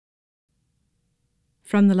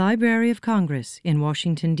From the Library of Congress in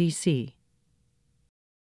Washington, D.C.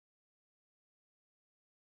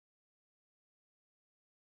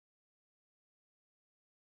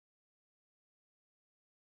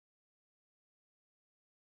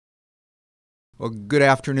 Well, good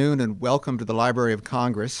afternoon and welcome to the Library of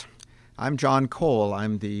Congress. I'm John Cole.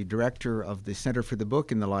 I'm the director of the Center for the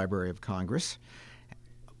Book in the Library of Congress.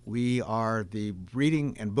 We are the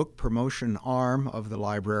reading and book promotion arm of the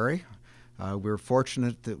library. We're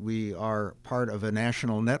fortunate that we are part of a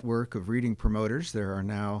national network of reading promoters. There are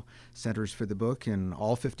now centers for the book in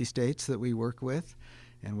all 50 states that we work with.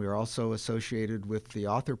 And we're also associated with the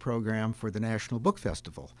author program for the National Book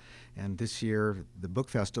Festival. And this year, the book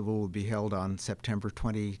festival will be held on September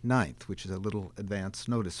 29th, which is a little advance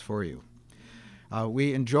notice for you.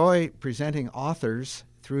 We enjoy presenting authors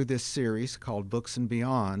through this series called Books and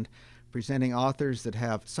Beyond, presenting authors that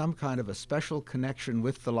have some kind of a special connection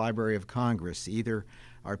with the Library of Congress. Either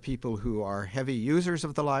are people who are heavy users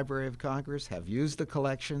of the Library of Congress, have used the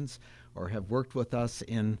collections, or have worked with us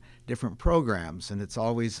in different programs. And it's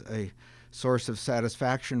always a source of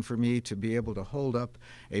satisfaction for me to be able to hold up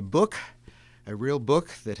a book, a real book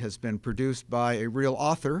that has been produced by a real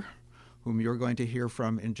author, whom you're going to hear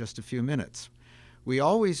from in just a few minutes. We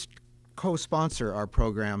always co-sponsor our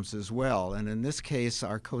programs as well, and in this case,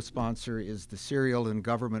 our co-sponsor is the Serial and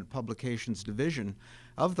Government Publications Division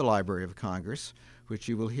of the Library of Congress, which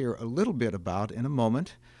you will hear a little bit about in a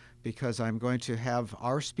moment, because I'm going to have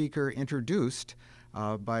our speaker introduced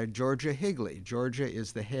by Georgia Higley. Georgia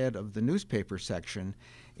is the head of the newspaper section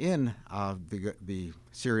in the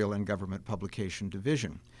Serial and Government Publication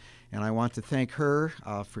Division. And I want to thank her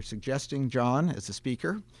for suggesting John as a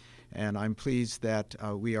speaker, and I'm pleased that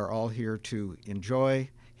we are all here to enjoy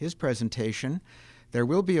his presentation. There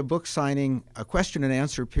will be a book signing, a question and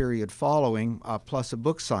answer period following, plus a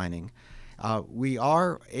book signing. We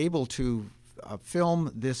are able to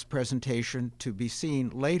film this presentation to be seen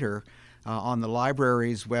later on the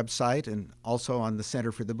library's website and also on the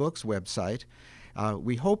Center for the Book's website.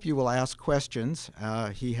 We hope you will ask questions.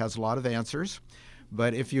 He has a lot of answers,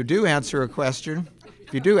 but if you do answer a question,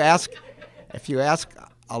 if you ask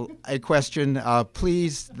a question,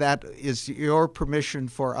 please, that is your permission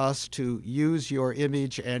for us to use your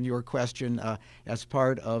image and your question as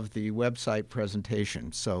part of the website presentation.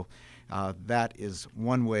 So that is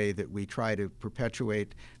one way that we try to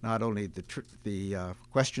perpetuate not only the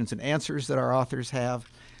questions and answers that our authors have,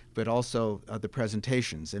 but also the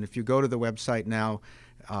presentations. And if you go to the website now,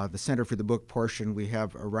 the Center for the Book portion, we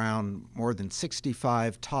have around more than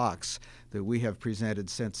 65 talks that we have presented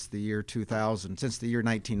since the year 2000, since the year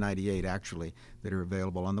 1998 actually, that are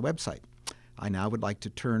available on the website. I now would like to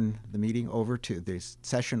turn the meeting over to this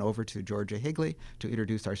session over to Georgia Higley to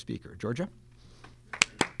introduce our speaker. Georgia?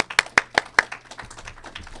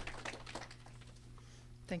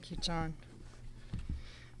 Thank you, John.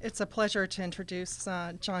 It's a pleasure to introduce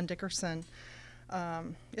John Dickerson.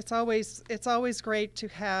 It's always great to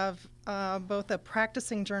have both a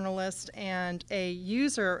practicing journalist and a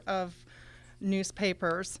user of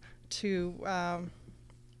newspapers to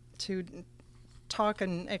talk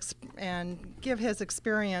and give his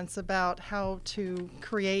experience about how to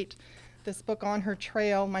create this book, On Her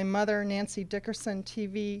Trail. My mother, Nancy Dickerson,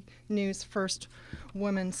 TV News first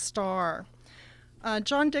woman star.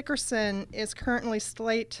 John Dickerson is currently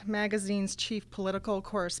Slate Magazine's chief political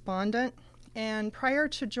correspondent, and prior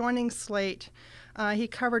to joining Slate, he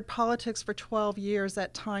covered politics for 12 years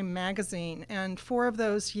at Time Magazine, and 4 of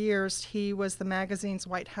those years he was the magazine's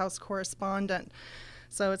White House correspondent.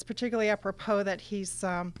 So it's particularly apropos that he's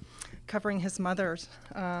covering his mother's.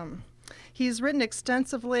 He's written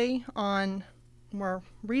extensively on more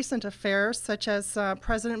recent affairs, such as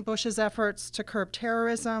President Bush's efforts to curb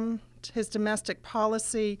terrorism, his domestic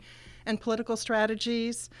policy, and political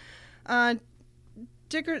strategies.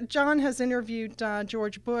 John has interviewed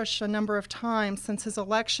George Bush a number of times since his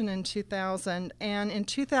election in 2000, and in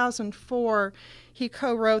 2004, he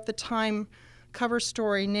co-wrote the Time cover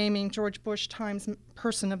story naming George Bush Time's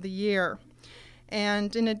Person of the Year.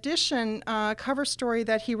 And in addition, a cover story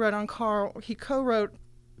that he co-wrote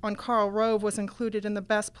on Karl Rove was included in the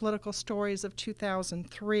Best Political Stories of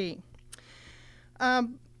 2003.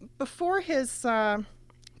 Before his time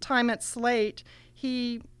at Slate,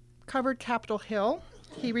 he covered Capitol Hill.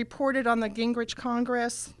 He reported on the Gingrich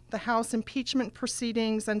Congress, the House impeachment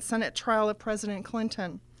proceedings, and Senate trial of President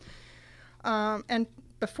Clinton. And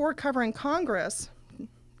before covering Congress,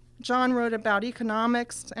 John wrote about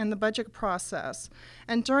economics and the budget process.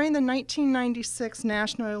 And during the 1996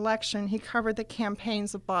 national election, he covered the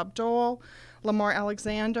campaigns of Bob Dole, Lamar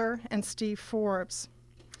Alexander, and Steve Forbes.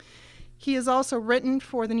 He has also written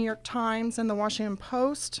for the New York Times and the Washington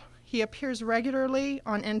Post. He appears regularly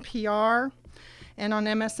on NPR and on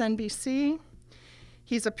MSNBC.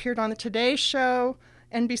 He's appeared on the Today Show,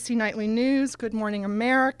 NBC Nightly News, Good Morning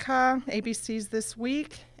America, ABC's This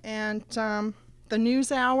Week, and the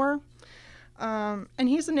NewsHour. And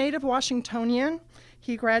he's a native Washingtonian.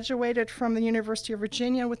 He graduated from the University of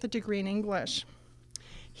Virginia with a degree in English.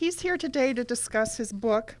 He's here today to discuss his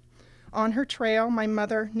book, On Her Trail, My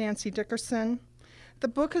Mother, Nancy Dickerson. The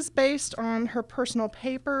book is based on her personal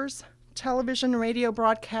papers, television and radio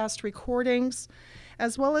broadcast recordings,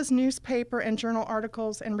 as well as newspaper and journal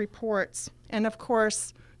articles and reports, and of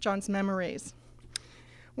course, John's memories.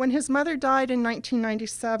 When his mother died in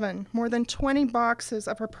 1997, more than 20 boxes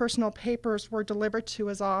of her personal papers were delivered to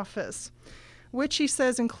his office, which he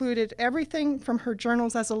says included everything from her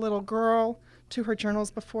journals as a little girl to her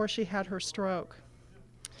journals before she had her stroke.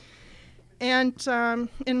 And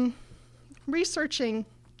in researching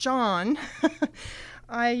John,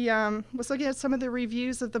 I was looking at some of the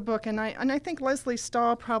reviews of the book, and I think Leslie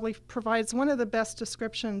Stahl probably provides one of the best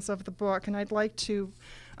descriptions of the book, and I'd like to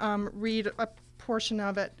read a portion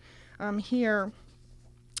of it here.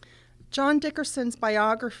 John Dickerson's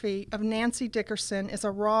biography of Nancy Dickerson is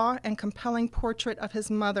a raw and compelling portrait of his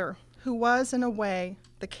mother, who was, in a way,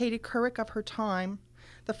 the Katie Couric of her time,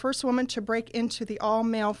 the first woman to break into the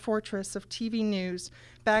all-male fortress of TV news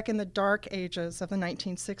back in the dark ages of the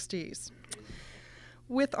 1960s.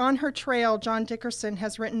 With On Her Trail, John Dickerson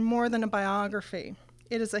has written more than a biography.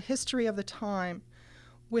 It is a history of the time,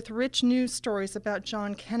 with rich news stories about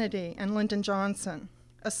John Kennedy and Lyndon Johnson,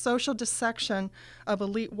 a social dissection of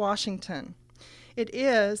elite Washington. It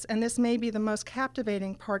is, and this may be the most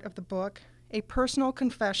captivating part of the book, a personal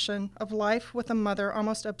confession of life with a mother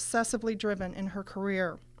almost obsessively driven in her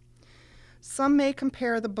career. Some may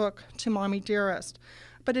compare the book to Mommy Dearest,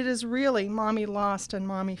 but it is really Mommy Lost and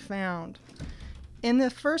Mommy Found. In the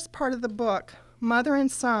first part of the book, mother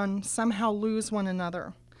and son somehow lose one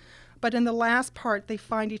another, but in the last part they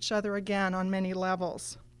find each other again on many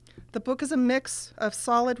levels. The book is a mix of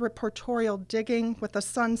solid reportorial digging with the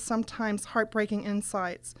son's sometimes heartbreaking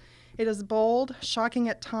insights. It is bold, shocking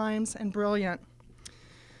at times, and brilliant.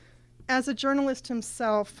 As a journalist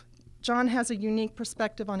himself, John has a unique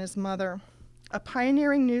perspective on his mother, a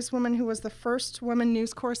pioneering newswoman who was the first woman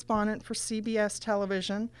news correspondent for CBS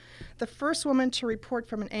television, the first woman to report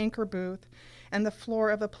from an anchor booth and the floor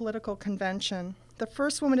of a political convention, the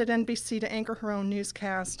first woman at NBC to anchor her own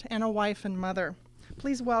newscast, and a wife and mother.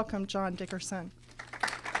 Please welcome John Dickerson.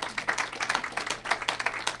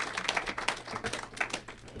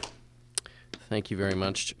 Thank you very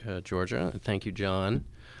much, Georgia. Thank you, John.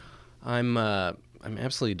 I'm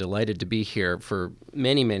absolutely delighted to be here for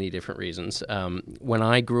many, many different reasons. When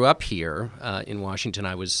I grew up here in Washington,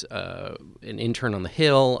 I was an intern on the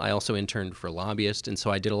Hill. I also interned for a lobbyist, and so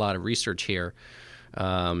I did a lot of research here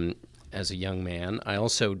as a young man. I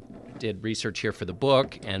also did research here for the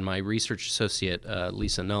book, and my research associate,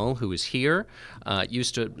 Lisa Null, who is here,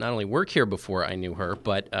 used to not only work here before I knew her,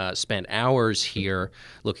 but spent hours here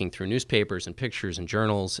looking through newspapers and pictures and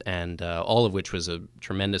journals, and all of which was a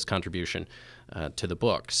tremendous contribution to the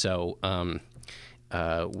book. So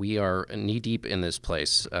we are knee-deep in this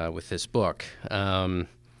place with this book.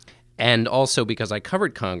 And also because I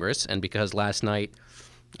covered Congress, and because last night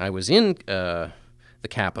I was in the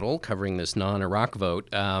Capitol covering this non-Iraq vote,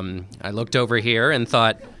 I looked over here and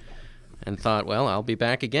thought, well, I'll be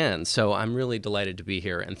back again. So I'm really delighted to be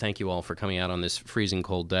here, and thank you all for coming out on this freezing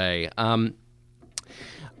cold day. I'm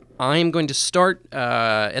going to start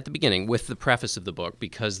at the beginning with the preface of the book,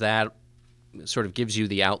 because that sort of gives you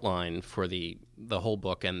the outline for the whole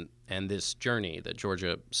book and this journey that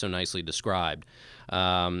Georgia so nicely described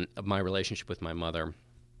of my relationship with my mother.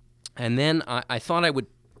 And then I thought I would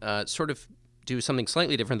sort of do something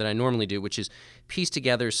slightly different than I normally do, which is piece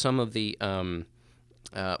together some of the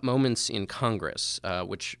moments in Congress,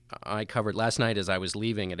 which I covered last night as I was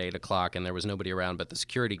leaving at 8 o'clock and there was nobody around but the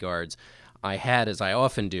security guards. I had, as I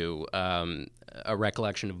often do, a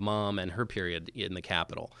recollection of Mom and her period in the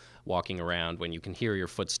Capitol, walking around when you can hear your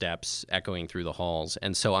footsteps echoing through the halls.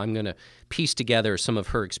 And so I'm going to piece together some of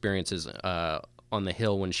her experiences on the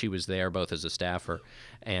Hill when she was there, both as a staffer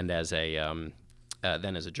and as then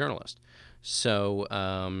as a journalist. So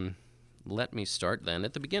let me start then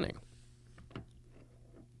at the beginning.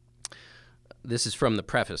 This is from the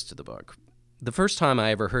preface to the book. The first time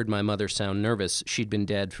I ever heard my mother sound nervous, she'd been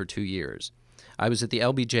dead for 2 years. I was at the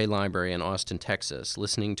LBJ Library in Austin, Texas,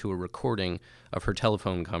 listening to a recording of her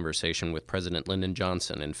telephone conversation with President Lyndon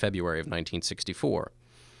Johnson in February of 1964.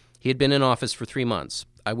 He had been in office for 3 months.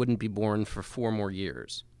 I wouldn't be born for 4 more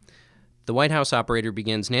years. The White House operator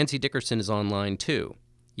begins, "Nancy Dickerson is online, too."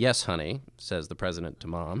 "Yes, honey," says the president to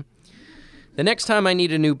Mom. "The next time I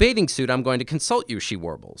need a new bathing suit, I'm going to consult you," she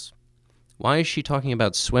warbles. Why is she talking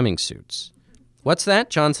about swimming suits? What's that?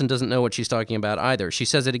 Johnson doesn't know what she's talking about either. She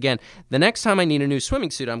says it again. "The next time I need a new swimming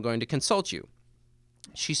suit, I'm going to consult you."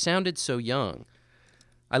 She sounded so young.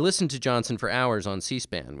 I listened to Johnson for hours on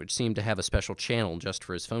C-SPAN, which seemed to have a special channel just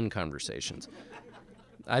for his phone conversations.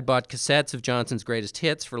 I'd bought cassettes of Johnson's greatest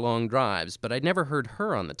hits for long drives, but I'd never heard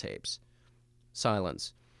her on the tapes.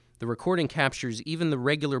 Silence. The recording captures even the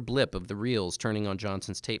regular blip of the reels turning on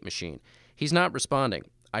Johnson's tape machine. He's not responding.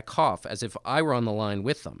 I cough as if I were on the line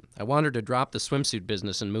with them. I want her to drop the swimsuit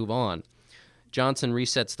business and move on. Johnson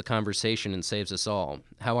resets the conversation and saves us all.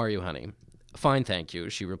 "How are you, honey?" "Fine, thank you,"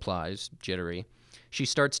 she replies, jittery. She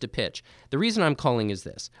starts to pitch. "The reason I'm calling is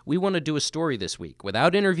this. We want to do a story this week,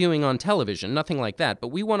 without interviewing on television, nothing like that, but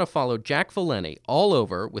we want to follow Jack Valenti all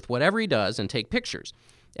over with whatever he does and take pictures."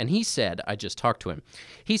 And he said, I just talked to him,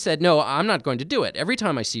 he said, "No, I'm not going to do it. Every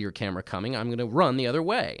time I see your camera coming, I'm going to run the other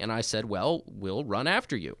way." And I said, "Well, we'll run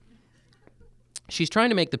after you." She's trying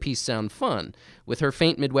to make the piece sound fun. With her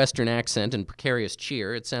faint Midwestern accent and precarious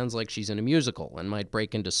cheer, it sounds like she's in a musical and might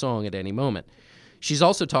break into song at any moment. She's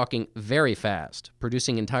also talking very fast,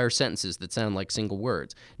 producing entire sentences that sound like single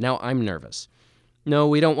words. Now I'm nervous. "No,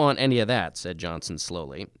 we don't want any of that," said Johnson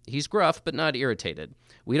slowly. He's gruff, but not irritated.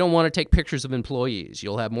 "We don't want to take pictures of employees.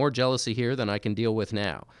 You'll have more jealousy here than I can deal with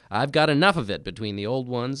now. I've got enough of it between the old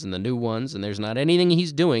ones and the new ones, and there's not anything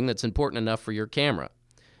he's doing that's important enough for your camera.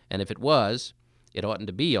 And if it was, it oughtn't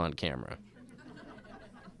to be on camera."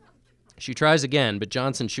 She tries again, but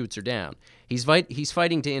Johnson shoots her down. He's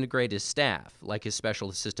fighting to integrate his staff, like his special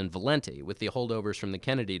assistant Valenti, with the holdovers from the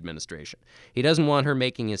Kennedy administration. He doesn't want her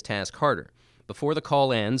making his task harder. Before the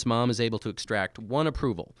call ends, Mom is able to extract one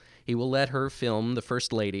approval. He will let her film the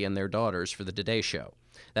First Lady and their daughters for the Today Show.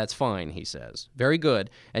 "That's fine," he says. "Very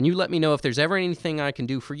good. And you let me know if there's ever anything I can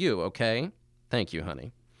do for you, okay?" "Thank you,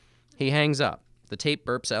 honey." He hangs up. The tape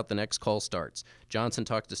burps out. The next call starts. Johnson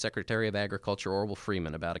talks to Secretary of Agriculture Orville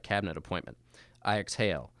Freeman about a cabinet appointment. I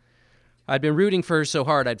exhale. I'd been rooting for her so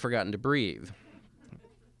hard I'd forgotten to breathe.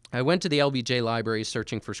 I went to the LBJ library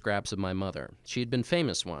searching for scraps of my mother. She had been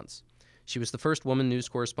famous once. She was the first woman news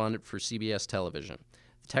correspondent for CBS television.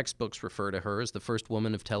 The textbooks refer to her as the first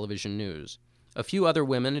woman of television news. A few other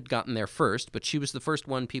women had gotten there first, but she was the first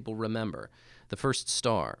one people remember, the first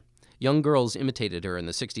star. Young girls imitated her in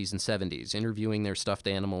the 60s and 70s, interviewing their stuffed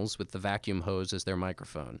animals with the vacuum hose as their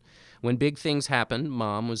microphone. When big things happened,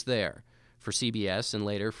 Mom was there, for CBS and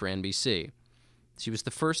later for NBC. She was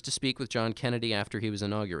the first to speak with John Kennedy after he was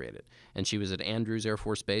inaugurated, and she was at Andrews Air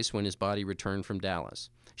Force Base when his body returned from Dallas.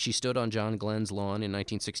 She stood on John Glenn's lawn in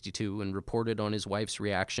 1962 and reported on his wife's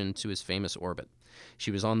reaction to his famous orbit.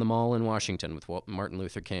 She was on the Mall in Washington with Martin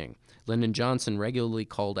Luther King. Lyndon Johnson regularly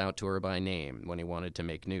called out to her by name when he wanted to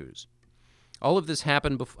make news. All of this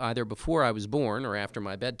happened either before I was born or after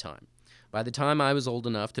my bedtime. By the time I was old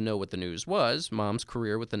enough to know what the news was, Mom's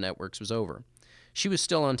career with the networks was over. She was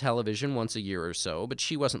still on television once a year or so, but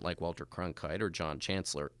she wasn't like Walter Cronkite or John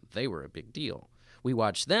Chancellor. They were a big deal. We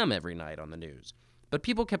watched them every night on the news. But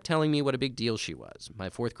people kept telling me what a big deal she was. My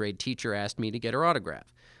fourth-grade teacher asked me to get her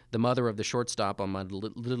autograph. The mother of the shortstop on my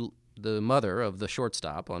Little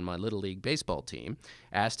League baseball team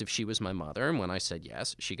asked if she was my mother, and when I said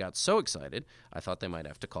yes, she got so excited I thought they might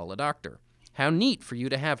have to call a doctor. How neat for you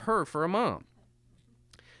to have her for a mom.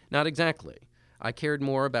 Not exactly. I cared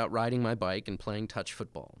more about riding my bike and playing touch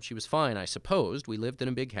football. She was fine, I supposed. We lived in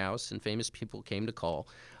a big house and famous people came to call,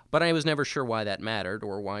 but I was never sure why that mattered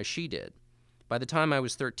or why she did. By the time I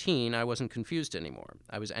was 13, I wasn't confused anymore.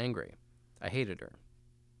 I was angry. I hated her.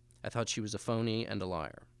 I thought she was a phony and a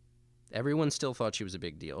liar. Everyone still thought she was a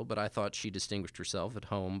big deal, but I thought she distinguished herself at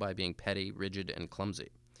home by being petty, rigid, and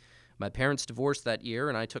clumsy. My parents divorced that year,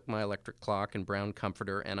 and I took my electric clock and brown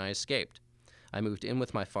comforter, and I escaped. I moved in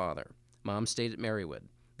with my father. Mom stayed at Marywood,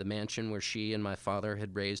 the mansion where she and my father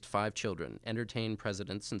had raised 5 children, entertained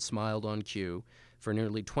presidents, and smiled on cue for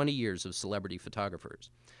nearly 20 years of celebrity photographers.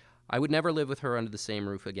 I would never live with her under the same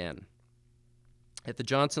roof again. At the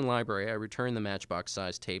Johnson Library, I returned the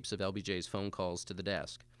matchbox-sized tapes of LBJ's phone calls to the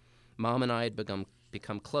desk. Mom and I had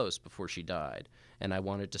become close before she died, and I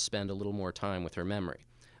wanted to spend a little more time with her memory.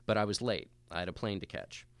 But I was late. I had a plane to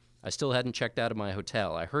catch. I still hadn't checked out of my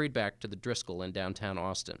hotel. I hurried back to the Driscoll in downtown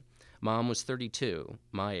Austin. Mom was 32,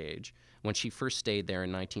 my age, when she first stayed there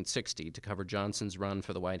in 1960 to cover Johnson's run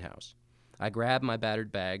for the White House. I grabbed my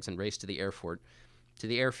battered bags and raced to the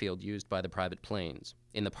airfield used by the private planes.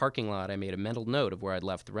 In the parking lot, I made a mental note of where I'd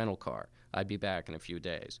left the rental car. I'd be back in a few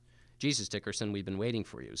days. "Jesus, Dickerson, we've been waiting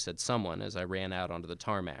for you," said someone as I ran out onto the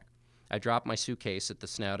tarmac. I dropped my suitcase at the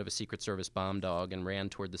snout of a Secret Service bomb dog and ran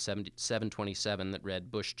toward the 727 that read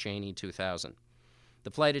Bush Cheney 2000. The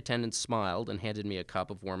flight attendants smiled and handed me a cup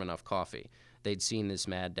of warm enough coffee. They'd seen this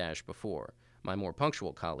mad dash before. My more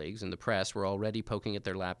punctual colleagues in the press were already poking at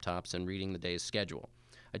their laptops and reading the day's schedule.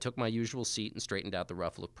 I took my usual seat and straightened out the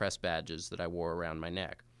ruffle of press badges that I wore around my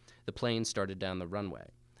neck. The plane started down the runway.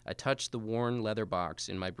 I touched the worn leather box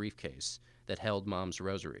in my briefcase that held Mom's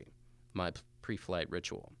rosary, my pre-flight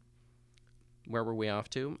ritual. Where were we off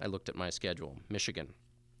to? I looked at my schedule. Michigan.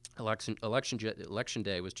 Election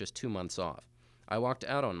day was just 2 months off. I walked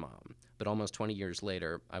out on Mom, but almost 20 years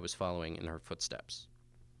later, I was following in her footsteps.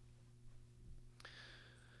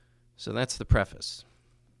 So that's the preface.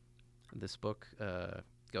 This book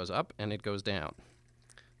goes up and it goes down.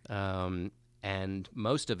 And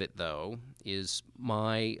most of it, though, is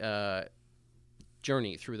my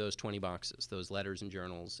journey through those 20 boxes, those letters and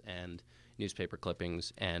journals and newspaper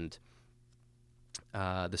clippings and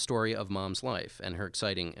the story of Mom's life and her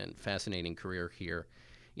exciting and fascinating career here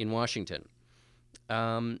in Washington.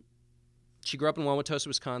 She grew up in Wauwatosa,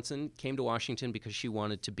 Wisconsin, came to Washington because she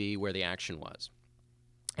wanted to be where the action was.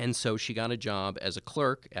 And so she got a job as a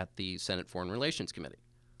clerk at the Senate Foreign Relations Committee.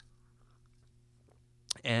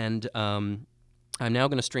 And I'm now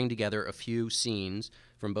going to string together a few scenes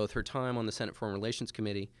from both her time on the Senate Foreign Relations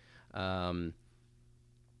Committee and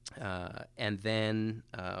then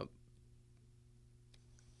a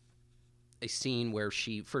scene where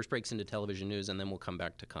she first breaks into television news, and then we'll come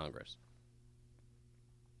back to Congress.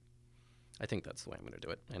 I think that's the way I'm going to do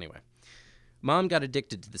it. Anyway. Mom got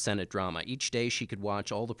addicted to the Senate drama. Each day she could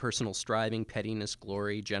watch all the personal striving, pettiness,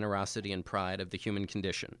 glory, generosity, and pride of the human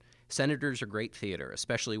condition. Senators are great theater,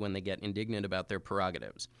 especially when they get indignant about their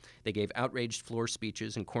prerogatives. They gave outraged floor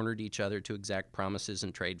speeches and cornered each other to exact promises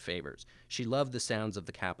and trade favors. She loved the sounds of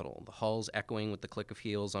the Capitol, the halls echoing with the click of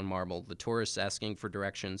heels on marble, the tourists asking for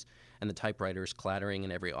directions, and the typewriters clattering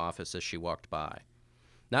in every office as she walked by.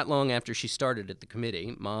 Not long after she started at the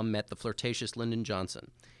committee, Mom met the flirtatious Lyndon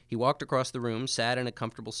Johnson. He walked across the room, sat in a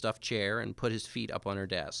comfortable stuffed chair, and put his feet up on her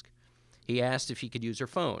desk. He asked if he could use her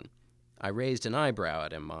phone. I raised an eyebrow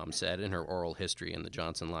at him, Mom said in her oral history in the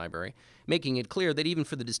Johnson Library, making it clear that even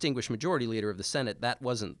for the distinguished majority leader of the Senate, that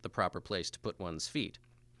wasn't the proper place to put one's feet.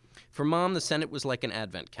 For Mom, the Senate was like an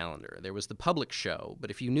advent calendar. There was the public show,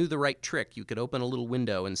 but if you knew the right trick, you could open a little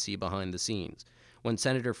window and see behind the scenes. When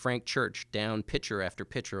Senator Frank Church downed pitcher after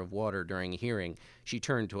pitcher of water during a hearing, she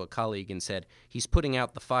turned to a colleague and said, "He's putting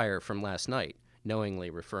out the fire from last night,"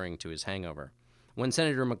 knowingly referring to his hangover. When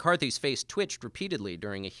Senator McCarthy's face twitched repeatedly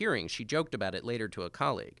during a hearing, she joked about it later to a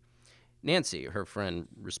colleague. "Nancy," her friend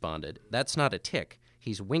responded, "that's not a tic.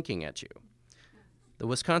 He's winking at you." The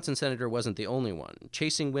Wisconsin senator wasn't the only one.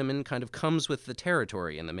 Chasing women kind of comes with the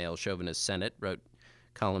territory in the male chauvinist Senate, wrote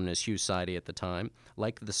columnist Hugh Sidey at the time,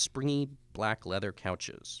 like the springy black leather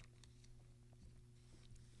couches.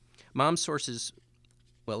 Mom's sources,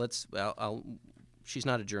 well, she's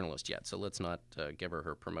not a journalist yet, so let's not give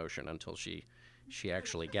her promotion until she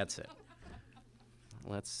actually gets it.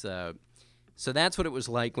 So that's what it was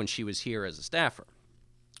like when she was here as a staffer.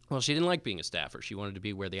 Well, she didn't like being a staffer. She wanted to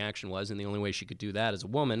be where the action was, and the only way she could do that as a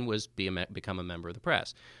woman was become a member of the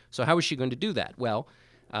press. So how was she going to do that? Well,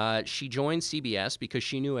 she joined CBS because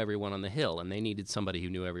she knew everyone on the Hill, and they needed somebody who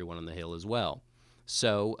knew everyone on the Hill as well.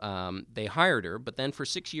 So they hired her, but then for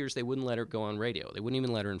 6 years they wouldn't let her go on radio. They wouldn't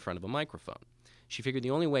even let her in front of a microphone. She figured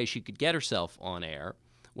the only way she could get herself on air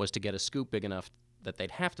was to get a scoop big enough that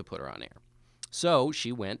they'd have to put her on air. So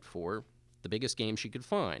she went for the biggest game she could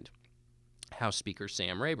find, House Speaker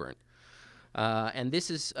Sam Rayburn. And this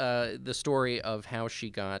is the story of how she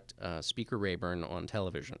got Speaker Rayburn on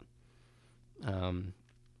television.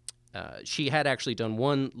 She had actually done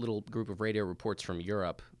one little group of radio reports from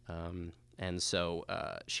Europe, and so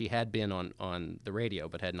she had been on the radio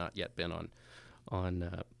but had not yet been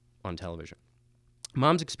on television.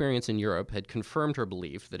 Mom's experience in Europe had confirmed her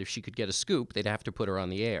belief that if she could get a scoop, they'd have to put her on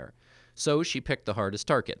the air. So she picked the hardest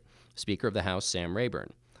target, Speaker of the House Sam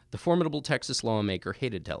Rayburn. The formidable Texas lawmaker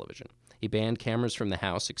hated television. He banned cameras from the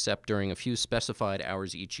House except during a few specified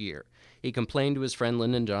hours each year. He complained to his friend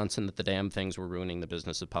Lyndon Johnson that the damn things were ruining the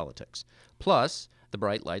business of politics. Plus, the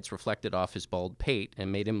bright lights reflected off his bald pate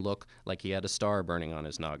and made him look like he had a star burning on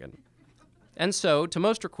his noggin. And so, to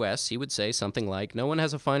most requests, he would say something like, "No one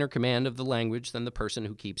has a finer command of the language than the person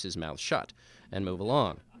who keeps his mouth shut," and move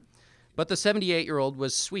along. But the 78-year-old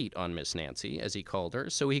was sweet on Miss Nancy, as he called her,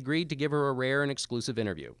 so he agreed to give her a rare and exclusive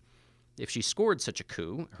interview. If she scored such a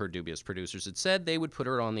coup, her dubious producers had said, they would put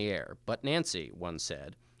her on the air. But Nancy, one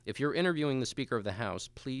said, If you're interviewing the Speaker of the House,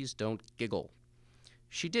 please don't giggle.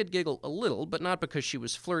 She did giggle a little, but not because she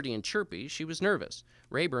was flirty and chirpy. She was nervous.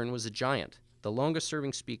 Rayburn was a giant. The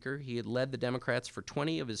longest-serving speaker, he had led the Democrats for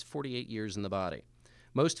 20 of his 48 years in the body.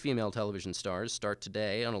 Most female television stars start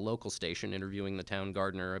today on a local station interviewing the town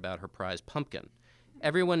gardener about her prize pumpkin.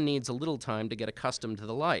 Everyone needs a little time to get accustomed to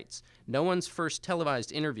the lights. No one's first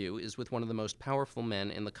televised interview is with one of the most powerful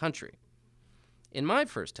men in the country. In my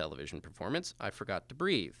first television performance, I forgot to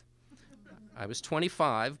breathe. I was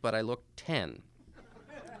 25, but I looked 10.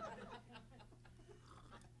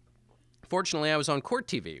 Fortunately, I was on Court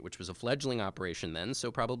TV, which was a fledgling operation then,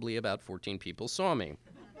 so probably about 14 people saw me.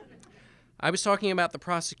 I was talking about the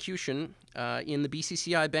prosecution in the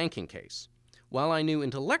BCCI banking case. While I knew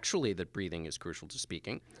intellectually that breathing is crucial to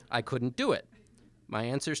speaking, I couldn't do it. My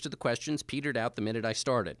answers to the questions petered out the minute I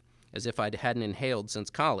started, as if I hadn't inhaled since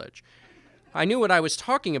college. I knew what I was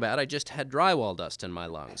talking about, I just had drywall dust in my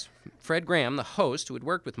lungs. Fred Graham, the host who had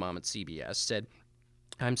worked with Mom at CBS, said,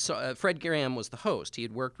 Fred Graham was the host. He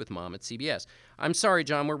had worked with Mom at CBS. "I'm sorry,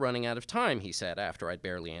 John, we're running out of time," he said after I'd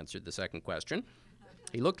barely answered the second question.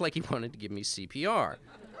 He looked like he wanted to give me CPR.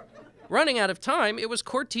 Running out of time? It was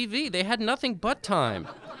Court TV. They had nothing but time.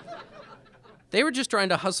 They were just trying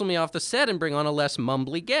to hustle me off the set and bring on a less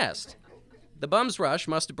mumbly guest. The bum's rush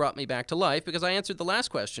must have brought me back to life because I answered the last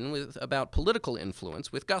question about political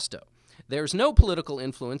influence with gusto. There's no political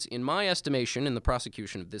influence, in my estimation, in the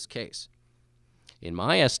prosecution of this case. In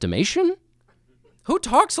my estimation? Who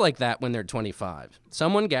talks like that when they're 25?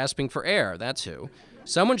 Someone gasping for air, that's who.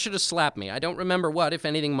 Someone should have slapped me. I don't remember what, if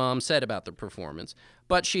anything, Mom said about the performance,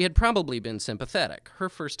 but she had probably been sympathetic. Her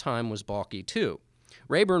first time was balky, too.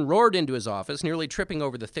 Rayburn roared into his office, nearly tripping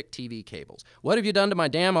over the thick TV cables. "What have you done to my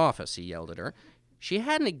damn office?" he yelled at her. She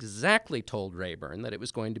hadn't exactly told Rayburn that it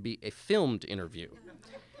was going to be a filmed interview.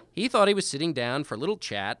 He thought he was sitting down for a little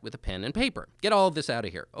chat with a pen and paper. "Get all of this out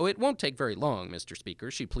of here." "Oh, it won't take very long, Mr.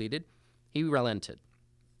 Speaker," she pleaded. He relented.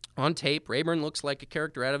 On tape, Rayburn looks like a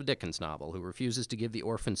character out of a Dickens novel who refuses to give the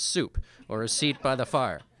orphan soup or a seat by the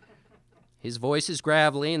fire. His voice is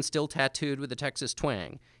gravelly and still tattooed with a Texas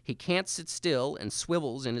twang. He can't sit still and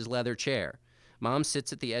swivels in his leather chair. Mom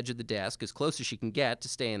sits at the edge of the desk as close as she can get to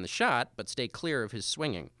stay in the shot, but stay clear of his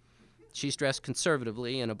swinging. She's dressed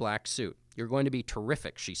conservatively in a black suit. "You're going to be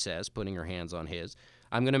terrific," she says, putting her hands on his.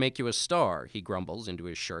 "I'm going to make you a star," he grumbles into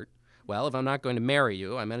his shirt. "Well, if I'm not going to marry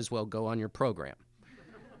you, I might as well go on your program."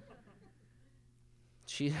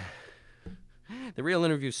 The real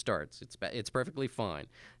interview starts. It's perfectly fine.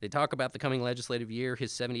 They talk about the coming legislative year,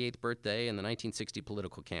 his 78th birthday, and the 1960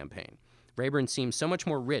 political campaign. Rayburn seems so much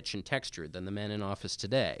more rich and textured than the men in office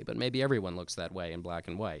today, but maybe everyone looks that way in black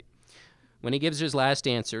and white. When he gives his last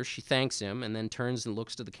answer, she thanks him and then turns and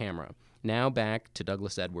looks to the camera. Now back to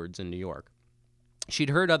Douglas Edwards in New York. She'd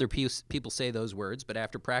heard other people say those words, but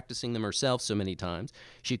after practicing them herself so many times,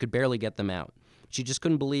 she could barely get them out. She just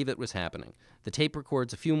couldn't believe it was happening. The tape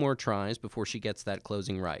records a few more tries before she gets that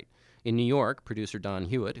closing right. In New York, producer Don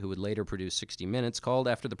Hewitt, who would later produce 60 Minutes, called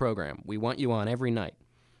after the program. "We want you on every night."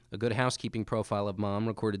 A Good Housekeeping profile of Mom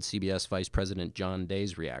recorded CBS Vice President John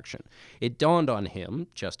Day's reaction. It dawned on him,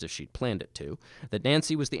 just as she'd planned it to, that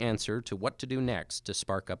Nancy was the answer to what to do next to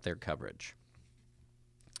spark up their coverage.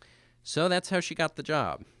 So that's how she got the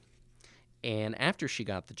job. And after she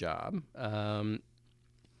got the job,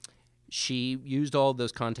 she used all of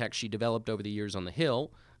those contacts she developed over the years on the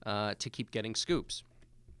Hill to keep getting scoops.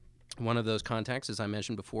 One of those contacts, as I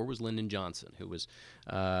mentioned before, was Lyndon Johnson, who was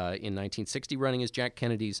in 1960 running as Jack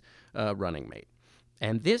Kennedy's running mate.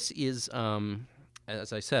 And this is,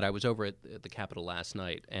 as I said, I was over at the Capitol last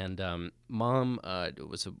night, and Mom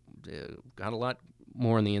got a lot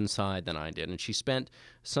more on the inside than I did, and she spent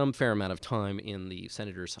some fair amount of time in the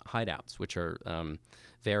senators' hideouts, which are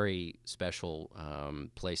very special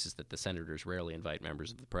places that the senators rarely invite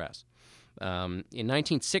members of the press. In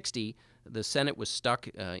 1960, the Senate was stuck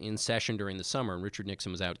in session during the summer, and Richard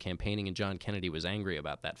Nixon was out campaigning, and John Kennedy was angry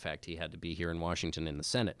about that fact. He had to be here in Washington in the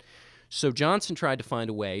Senate. So Johnson tried to find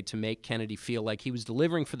a way to make Kennedy feel like he was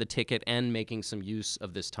delivering for the ticket and making some use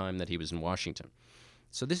of this time that he was in Washington.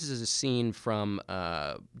 So this is a scene from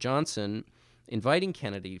Johnson inviting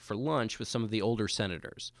Kennedy for lunch with some of the older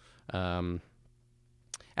senators.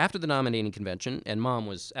 After the nominating convention, and Mom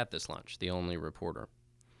was at this lunch, the only reporter.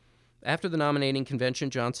 After the nominating convention,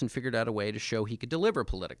 Johnson figured out a way to show he could deliver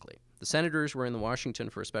politically. The senators were in Washington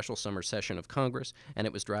for a special summer session of Congress, and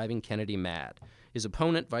it was driving Kennedy mad. His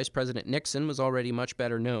opponent, Vice President Nixon, was already much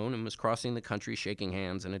better known and was crossing the country shaking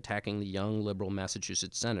hands and attacking the young liberal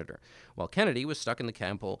Massachusetts senator, while Kennedy was stuck in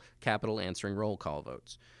the Capitol answering roll call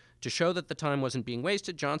votes. To show that the time wasn't being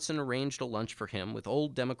wasted, Johnson arranged a lunch for him with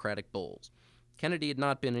old Democratic bulls. Kennedy had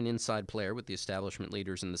not been an inside player with the establishment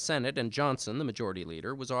leaders in the Senate, and Johnson, the majority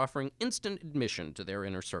leader, was offering instant admission to their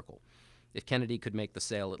inner circle. If Kennedy could make the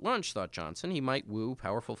sale at lunch, thought Johnson, he might woo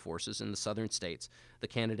powerful forces in the southern states the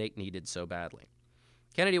candidate needed so badly.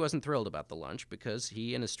 Kennedy wasn't thrilled about the lunch because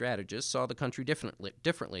he and his strategists saw the country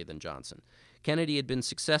differently than Johnson. Kennedy had been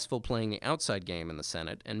successful playing the outside game in the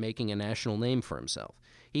Senate and making a national name for himself.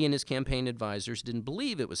 He and his campaign advisors didn't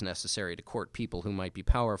believe it was necessary to court people who might be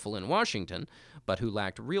powerful in Washington, but who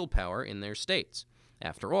lacked real power in their states.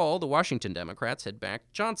 After all, the Washington Democrats had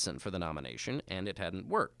backed Johnson for the nomination, and it hadn't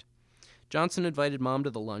worked. Johnson invited Mom to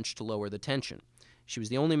the lunch to lower the tension. She was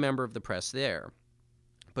the only member of the press there,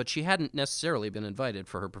 but she hadn't necessarily been invited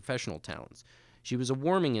for her professional talents. She was a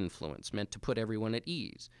warming influence meant to put everyone at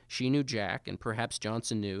ease. She knew Jack, and perhaps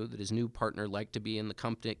Johnson knew that his new partner liked to be in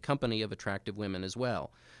the company of attractive women as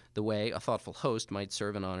well, the way a thoughtful host might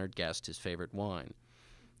serve an honored guest his favorite wine.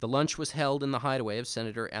 The lunch was held in the hideaway of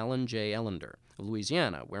Senator Allen J. Ellender of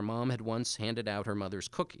Louisiana, where Mom had once handed out her mother's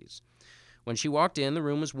cookies. When she walked in, the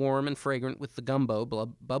room was warm and fragrant with the gumbo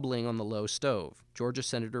bubbling on the low stove. Georgia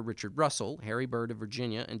Senator Richard Russell, Harry Byrd of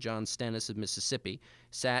Virginia, and John Stennis of Mississippi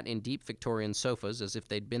sat in deep Victorian sofas as if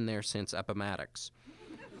they'd been there since Appomattox.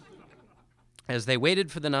 As they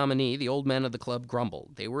waited for the nominee, the old men of the club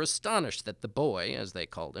grumbled. They were astonished that the boy, as they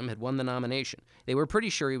called him, had won the nomination. They were pretty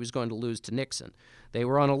sure he was going to lose to Nixon. They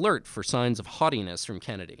were on alert for signs of haughtiness from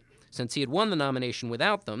Kennedy. Since he had won the nomination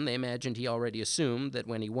without them, they imagined he already assumed that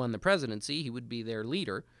when he won the presidency, he would be their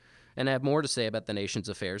leader and have more to say about the nation's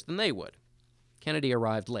affairs than they would. Kennedy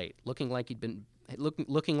arrived late, looking like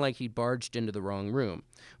he'd barged into the wrong room.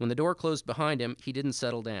 When the door closed behind him, he didn't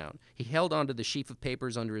settle down. He held onto the sheaf of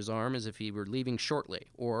papers under his arm as if he were leaving shortly,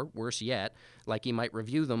 or, worse yet, like he might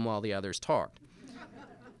review them while the others talked.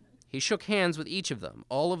 He shook hands with each of them,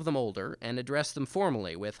 all of them older, and addressed them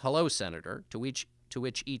formally with, "Hello, Senator," to which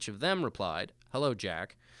each of them replied, "Hello,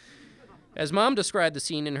 Jack." As Mom described the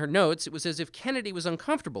scene in her notes, it was as if Kennedy was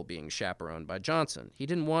uncomfortable being chaperoned by Johnson. He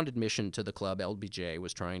didn't want admission to the club LBJ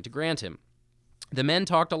was trying to grant him. The men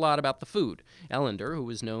talked a lot about the food. Ellender, who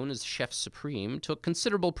was known as Chef Supreme, took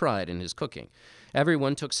considerable pride in his cooking.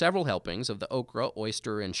 Everyone took several helpings of the okra,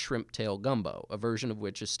 oyster, and shrimp tail gumbo, a version of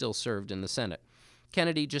which is still served in the Senate.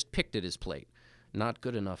 Kennedy just picked at his plate. Not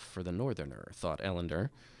good enough for the Northerner, thought Ellender.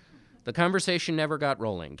 The conversation never got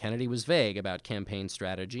rolling. Kennedy was vague about campaign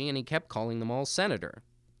strategy, and he kept calling them all Senator.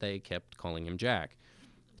 They kept calling him Jack.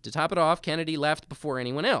 To top it off, Kennedy left before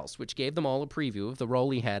anyone else, which gave them all a preview of the role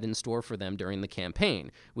he had in store for them during the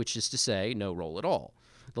campaign, which is to say, no role at all.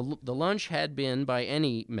 The lunch had been, by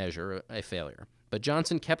any measure, a failure. But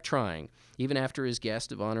Johnson kept trying. Even after his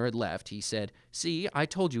guest of honor had left, he said, "See, I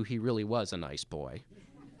told you he really was a nice boy."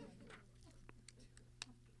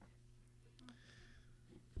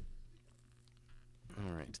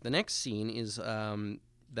 All right. The next scene is the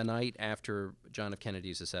night after John F.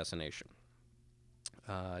 Kennedy's assassination.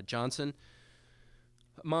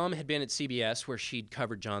 Mom had been at CBS where she'd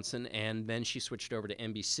covered Johnson, and then she switched over to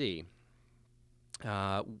NBC.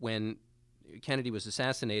 When Kennedy was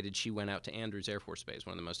assassinated, she went out to Andrews Air Force Base,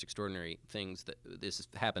 one of the most extraordinary things that this has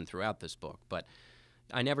happened throughout this book. But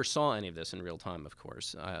I never saw any of this in real time, of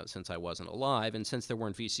course, since I wasn't alive, and since there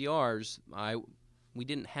weren't VCRs, we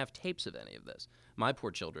didn't have tapes of any of this. My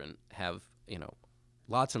poor children have,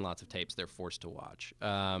 lots and lots of tapes they're forced to watch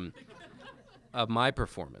of my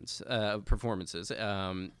performances.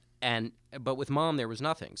 But with Mom, there was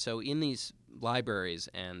nothing. So in these libraries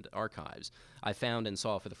and archives, I found and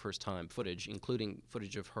saw for the first time footage, including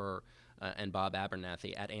footage of her and Bob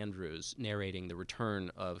Abernathy at Andrews narrating the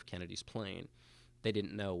return of Kennedy's plane. They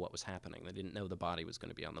didn't know what was happening. They didn't know the body was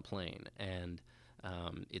going to be on the plane. And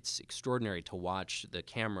it's extraordinary to watch the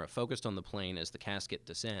camera focused on the plane as the casket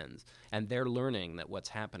descends, and they're learning that what's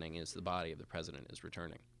happening is the body of the president is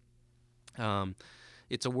returning.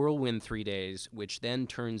 It's a whirlwind 3 days, which then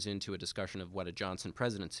turns into a discussion of what a Johnson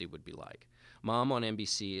presidency would be like. Mom on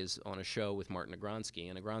NBC is on a show with Martin Agronsky,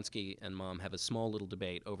 and Agronsky and Mom have a small little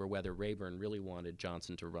debate over whether Rayburn really wanted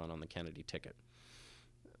Johnson to run on the Kennedy ticket.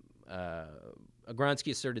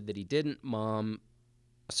 Agronsky asserted that he didn't. Mom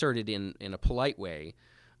asserted in a polite way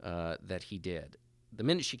that he did. The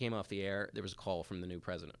minute she came off the air, there was a call from the new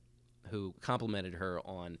president, who complimented her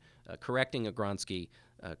on correcting Agronsky,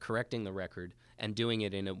 correcting the record, and doing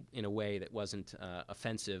it in a way that wasn't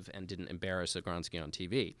offensive and didn't embarrass Agronsky on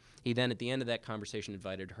TV. He then, at the end of that conversation,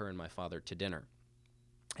 invited her and my father to dinner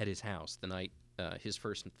at his house, the night, his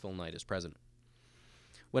first full night as president.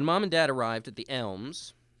 When Mom and Dad arrived at the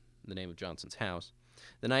Elms, the name of Johnson's house,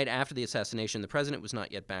 The night after the assassination, the president was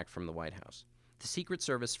not yet back from the White House. The Secret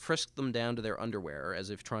Service frisked them down to their underwear as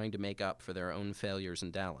if trying to make up for their own failures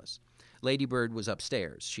in Dallas. Lady Bird was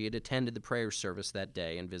upstairs. She had attended the prayer service that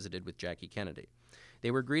day and visited with Jackie Kennedy.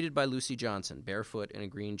 They were greeted by Lucy Johnson, barefoot in a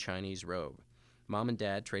green Chinese robe. Mom and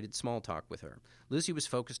Dad traded small talk with her. Lucy was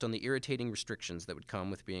focused on the irritating restrictions that would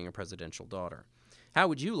come with being a presidential daughter. "How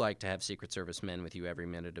would you like to have Secret Service men with you every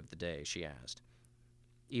minute of the day?" she asked.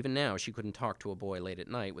 Even now, she couldn't talk to a boy late at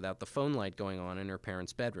night without the phone light going on in her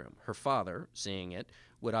parents' bedroom. Her father, seeing it,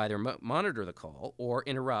 would either monitor the call or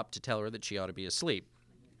interrupt to tell her that she ought to be asleep.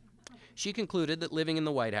 She concluded that living in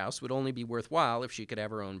the White House would only be worthwhile if she could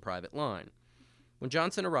have her own private line. When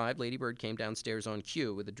Johnson arrived, Lady Bird came downstairs on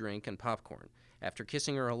cue with a drink and popcorn. After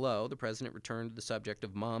kissing her hello, the president returned to the subject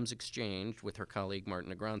of Mom's exchange with her colleague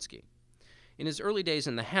Martin Agronsky. In his early days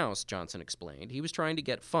in the House, Johnson explained, he was trying to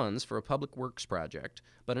get funds for a public works project,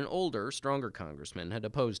 but an older, stronger congressman had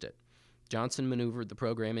opposed it. Johnson maneuvered the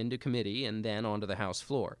program into committee and then onto the House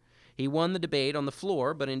floor. He won the debate on the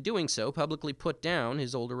floor, but in doing so publicly put down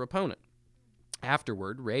his older opponent.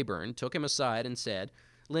 Afterward, Rayburn took him aside and said,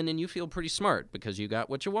 "Lyndon, you feel pretty smart because you got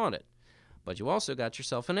what you wanted, but you also got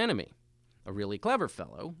yourself an enemy. A really clever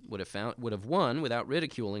fellow would have won without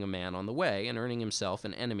ridiculing a man on the way and earning himself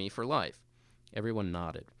an enemy for life." Everyone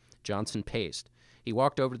nodded. Johnson paced. He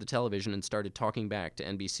walked over to the television and started talking back to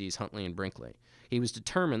NBC's Huntley and Brinkley. He was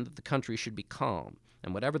determined that the country should be calm,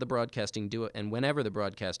 and whenever the broadcasting duo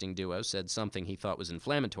said something he thought was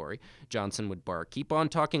inflammatory, Johnson would bark, "Keep on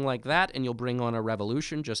talking like that, and you'll bring on a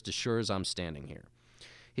revolution just as sure as I'm standing here."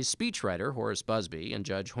 His speechwriter, Horace Busby, and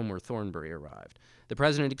Judge Homer Thornbury arrived. The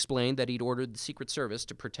president explained that he'd ordered the Secret Service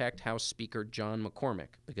to protect House Speaker John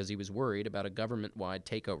McCormick because he was worried about a government-wide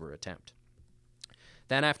takeover attempt.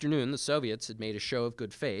 That afternoon, the Soviets had made a show of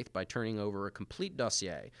good faith by turning over a complete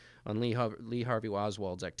dossier on Lee Harvey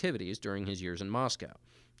Oswald's activities during his years in Moscow.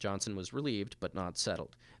 Johnson was relieved, but not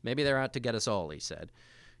settled. "Maybe they're out to get us all," he said.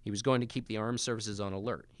 He was going to keep the armed services on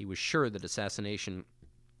alert. He wasn't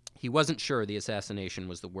sure the assassination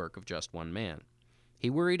was the work of just one man. He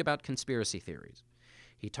worried about conspiracy theories.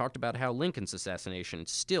 He talked about how Lincoln's assassination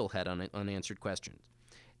still had unanswered questions.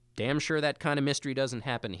 "Damn sure that kind of mystery doesn't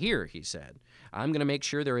happen here," he said. "I'm going to make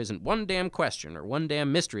sure there isn't one damn question or one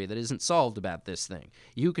damn mystery that isn't solved about this thing.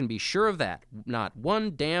 You can be sure of that. Not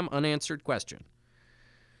one damn unanswered question."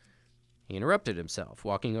 He interrupted himself,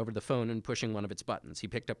 walking over to the phone and pushing one of its buttons. He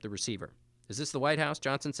picked up the receiver. "Is this the White House?"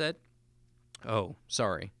 Johnson said. "Oh,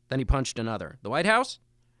 sorry." Then he punched another. "The White House?"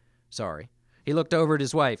 "Sorry." He looked over at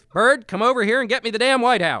his wife. "Bird, come over here and get me the damn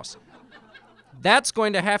White House." "That's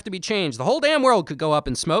going to have to be changed. The whole damn world could go up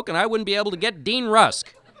in smoke, and I wouldn't be able to get Dean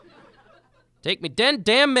Rusk. Take me 10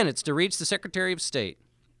 damn minutes to reach the Secretary of State."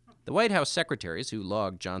 The White House secretaries, who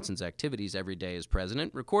logged Johnson's activities every day as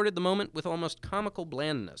president, recorded the moment with almost comical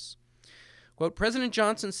blandness. Quote, "President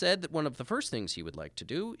Johnson said that one of the first things he would like to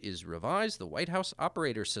do is revise the White House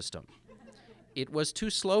operator system. It was too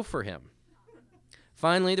slow for him."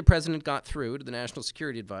 Finally, the president got through to the National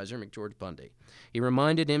Security Advisor, McGeorge Bundy. He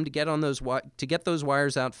reminded him to get those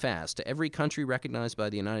wires out fast to every country recognized by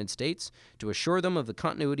the United States to assure them of the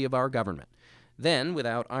continuity of our government. Then,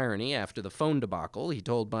 without irony, after the phone debacle, he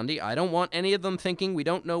told Bundy, "I don't want any of them thinking we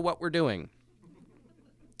don't know what we're doing."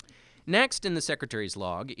 Next in the secretary's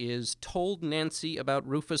log is "Told Nancy about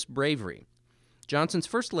Rufus' bravery." Johnson's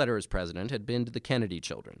first letter as president had been to the Kennedy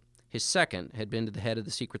children. His second had been to the head of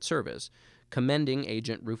the Secret Service, commending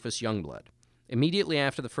Agent Rufus Youngblood. Immediately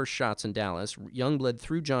after the first shots in Dallas, Youngblood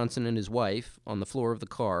threw Johnson and his wife on the floor of the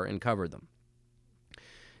car and covered them.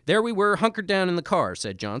 "There we were, hunkered down in the car,"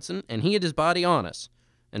 said Johnson, "and he had his body on us.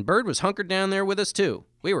 And Bird was hunkered down there with us, too.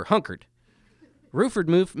 We were hunkered.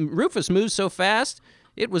 Rufus moved so fast,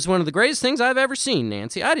 it was one of the greatest things I've ever seen,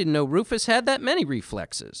 Nancy. I didn't know Rufus had that many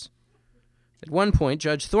reflexes." At one point,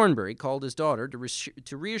 Judge Thornbury called his daughter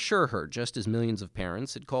to reassure her, just as millions of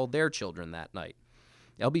parents had called their children that night.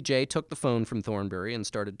 LBJ took the phone from Thornbury and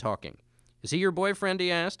started talking. "Is he your boyfriend?"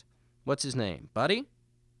 he asked. "What's his name? Buddy?"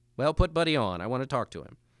 "Well, put Buddy on. I want to talk to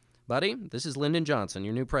him." "Buddy, this is Lyndon Johnson,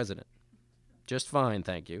 your new president." "Just fine,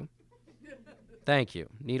 thank you." "Thank you.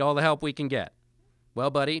 Need all the help we can get."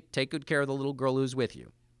 "Well, Buddy, take good care of the little girl who's with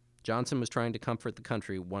you." Johnson was trying to comfort the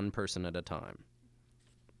country one person at a time.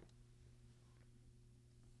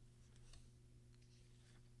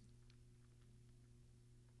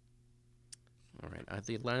 All right, at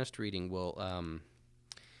the last reading, we're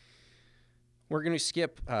going to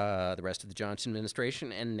skip the rest of the Johnson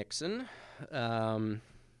administration and Nixon, and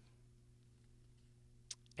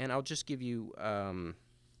I'll just give you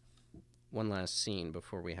one last scene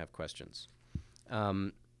before we have questions.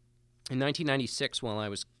 In 1996, while I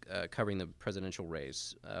was covering the presidential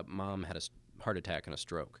race, Mom had a heart attack and a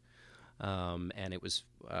stroke. And it was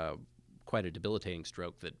quite a debilitating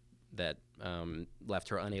stroke that left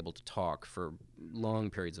her unable to talk for long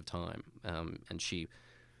periods of time. And she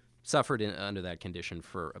suffered under that condition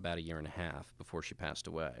for about a year and a half before she passed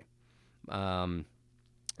away. And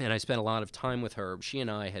I spent a lot of time with her. She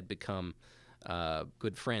and I had become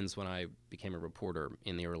good friends when I became a reporter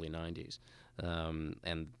in the early 90s.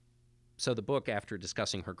 And so the book, after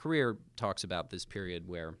discussing her career, talks about this period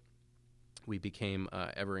where we became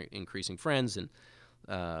ever-increasing friends and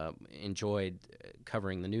enjoyed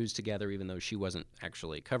covering the news together, even though she wasn't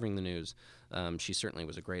actually covering the news. She certainly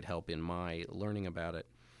was a great help in my learning about it.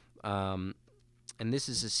 And this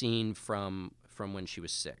is a scene from when she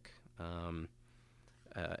was sick,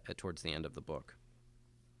 towards the end of the book.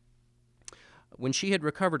 When she had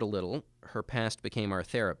recovered a little, her past became our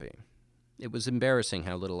therapy. It was embarrassing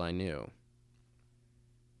how little I knew.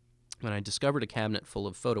 When I discovered a cabinet full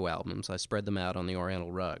of photo albums, I spread them out on the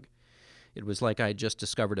Oriental rug. It was like I had just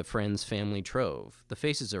discovered a friend's family trove. The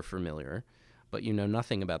faces are familiar, but you know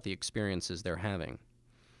nothing about the experiences they're having.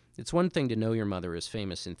 It's one thing to know your mother is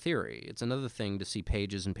famous in theory. It's another thing to see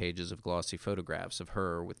pages and pages of glossy photographs of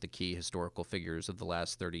her with the key historical figures of the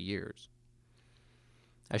last 30 years.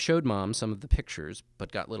 I showed Mom some of the pictures,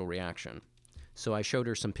 but got little reaction. So I showed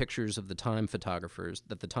her some pictures of the Time photographers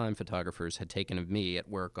had taken of me at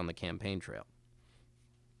work on the campaign trail.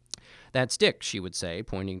 "That's Dick," she would say,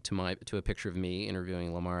 pointing to a picture of me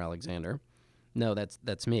interviewing Lamar Alexander. "No,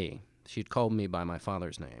 that's me." She'd called me by my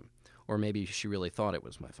father's name, or maybe she really thought it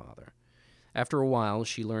was my father. After a while,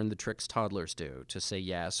 she learned the tricks toddlers do, to say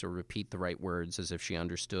yes or repeat the right words as if she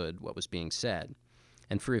understood what was being said.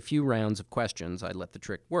 And for a few rounds of questions, I'd let the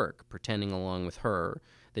trick work, pretending along with her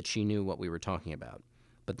that she knew what we were talking about.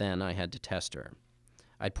 But then I had to test her.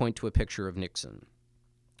 I'd point to a picture of Nixon.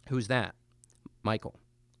 "Who's that?" "Michael,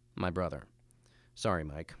 my brother." "Sorry,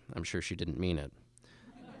 Mike. I'm sure she didn't mean it."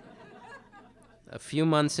 A few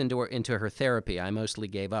months into her therapy, I mostly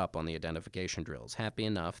gave up on the identification drills, happy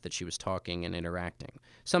enough that she was talking and interacting.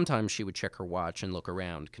 Sometimes she would check her watch and look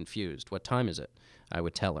around, confused. "What time is it?" I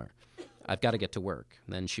would tell her. "I've got to get to work."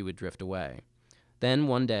 Then she would drift away. Then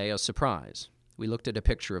one day, a surprise. We looked at a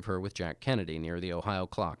picture of her with Jack Kennedy near the Ohio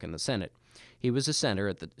clock in the Senate. He was a senator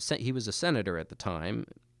at the time,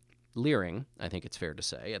 leering, I think it's fair to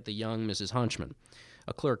say, at the young Mrs. Hunchman,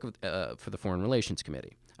 a clerk for the Foreign Relations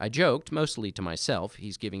Committee. I joked, mostly to myself,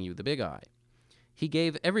 "He's giving you the big eye." "He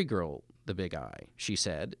gave every girl the big eye," she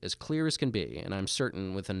said, as clear as can be, and I'm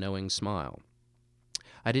certain with a knowing smile.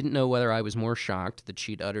 I didn't know whether I was more shocked that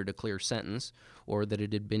she'd uttered a clear sentence or that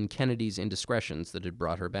it had been Kennedy's indiscretions that had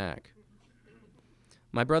brought her back.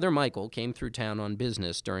 My brother Michael came through town on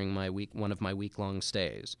business during one of my week-long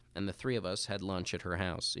stays, and the three of us had lunch at her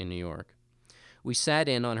house in New York. We sat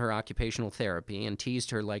in on her occupational therapy and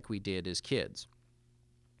teased her like we did as kids.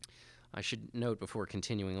 I should note before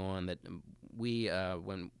continuing on that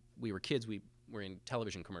when we were kids, we were in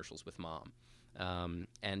television commercials with Mom.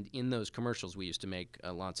 And in those commercials, we used to make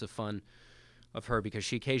lots of fun of her because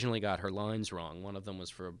she occasionally got her lines wrong. One of them was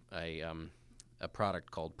for a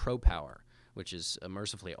product called Pro Power, which is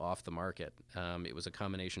mercifully off the market. It was a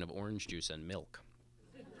combination of orange juice and milk.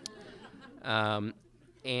 And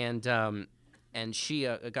she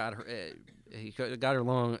got her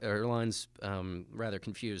lines rather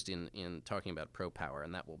confused in talking about Pro Power,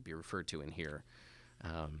 and that will be referred to in here.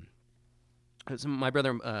 So my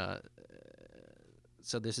brother,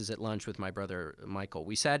 so this is at lunch with my brother Michael.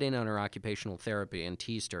 We sat in on her occupational therapy and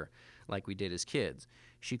teased her like we did as kids.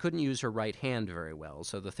 She couldn't use her right hand very well,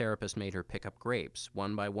 so the therapist made her pick up grapes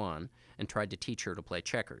one by one and tried to teach her to play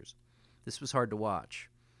checkers. This was hard to watch.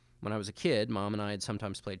 When I was a kid, Mom and I had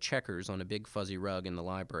sometimes played checkers on a big fuzzy rug in the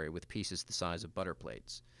library with pieces the size of butter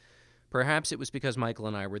plates. Perhaps it was because Michael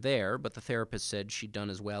and I were there, but the therapist said she'd done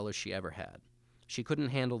as well as she ever had. She couldn't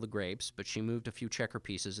handle the grapes, but she moved a few checker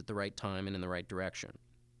pieces at the right time and in the right direction.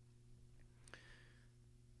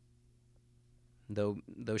 Though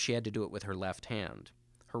she had to do it with her left hand.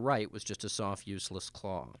 Her right was just a soft, useless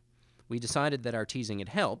claw. We decided that our teasing had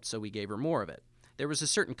helped, so we gave her more of it. There was a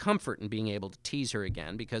certain comfort in being able to tease her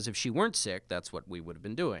again, because if she weren't sick, that's what we would have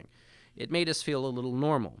been doing. It made us feel a little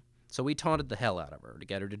normal, so we taunted the hell out of her to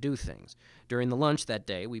get her to do things. During the lunch that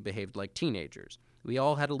day, we behaved like teenagers. We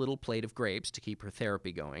all had a little plate of grapes to keep her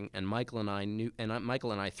therapy going, and Michael and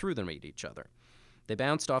I threw them at each other. They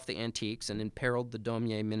bounced off the antiques and imperiled the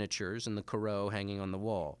Daumier miniatures and the Corot hanging on the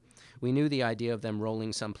wall. We knew the idea of them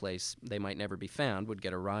rolling someplace they might never be found would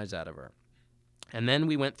get a rise out of her. And then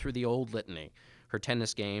we went through the old litany. her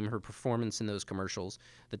tennis game, her performance in those commercials,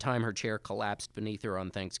 the time her chair collapsed beneath her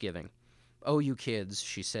on Thanksgiving. "Oh, you kids,"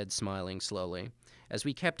 she said, smiling slowly. As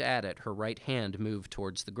we kept at it, her right hand moved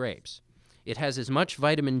towards the grapes. "It has as much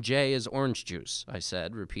vitamin J as orange juice," I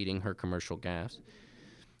said, repeating her commercial gasp.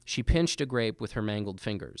 She pinched a grape with her mangled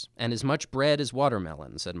fingers. "And as much bread as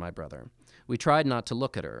watermelon," said my brother. We tried not to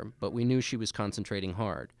look at her, but we knew she was concentrating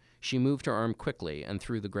hard. She moved her arm quickly and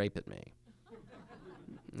threw the grape at me.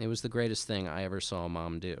 It was the greatest thing I ever saw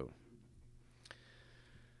Mom do.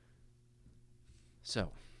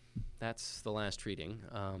 So, that's the last reading.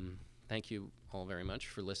 Thank you all very much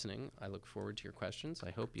for listening. I look forward to your questions.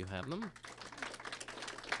 I hope you have them.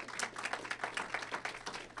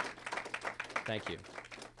 Thank you.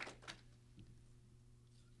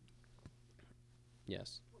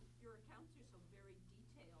 Yes. Well, your accounts are so very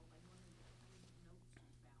detailed. I wondered what notes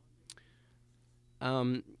you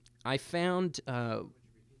found. I found...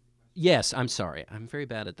 yes, I'm sorry. I'm very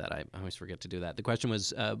bad at that. I always forget to do that. The question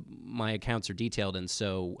was, my accounts are detailed, and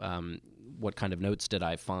so what kind of notes did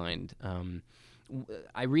I find?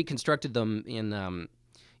 I reconstructed them in a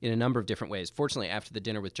number of different ways. Fortunately, after the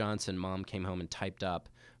dinner with Johnson, Mom came home and typed up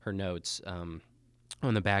her notes on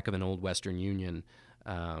the back of an old Western Union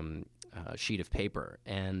sheet of paper.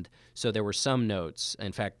 And so there were some notes.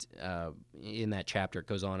 In fact, in that chapter, it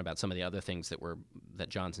goes on about some of the other things that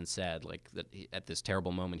Johnson said, like that at this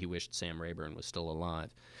terrible moment he wished Sam Rayburn was still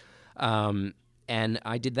alive. And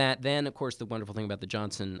I did that. Then, of course, the wonderful thing about the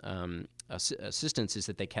Johnson assistants is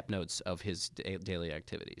that they kept notes of his daily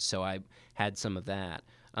activities. So I had some of that.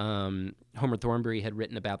 Homer Thornberry had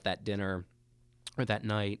written about that dinner or that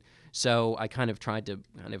night. So I kind of tried to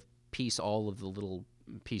piece all of the little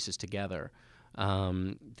pieces together.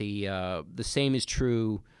 The same is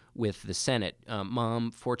true with the Senate.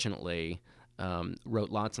 Mom, fortunately, wrote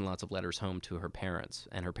lots and lots of letters home to her parents,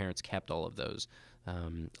 and her parents kept all of those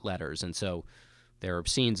letters. And so there are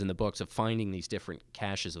scenes in the books of finding these different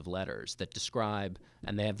caches of letters that describe,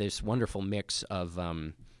 and they have this wonderful mix of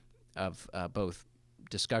both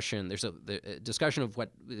discussion. There's a discussion of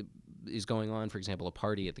what is going on, for example, a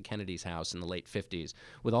party at the Kennedys' house in the late 50s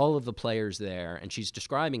with all of the players there, and she's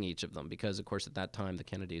describing each of them because, of course, at that time the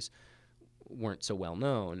Kennedys weren't so well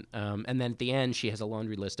known. And then at the end, she has a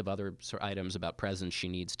laundry list of other items about presents she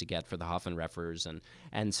needs to get for the Hoffenreffers,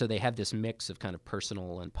 and so they have this mix of kind of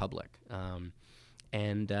personal and public.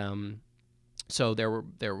 So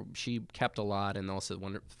she kept a lot, and also,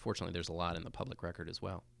 fortunately, there's a lot in the public record as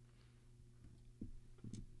well.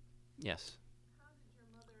 Yes. How did your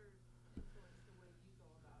mother influence the way you go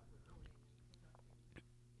about reporting and conducting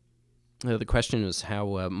interviews? The question was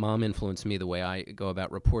how Mom influenced me the way I go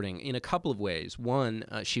about reporting in a couple of ways. One,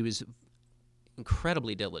 she was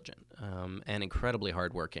incredibly diligent and incredibly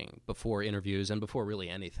hardworking before interviews and before really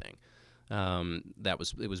anything.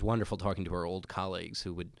 It was wonderful talking to her old colleagues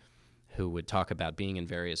who would talk about being in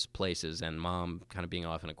various places and Mom kind of being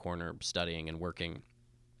off in a corner studying and working.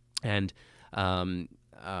 And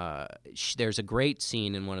there's a great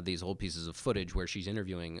scene in one of these old pieces of footage where she's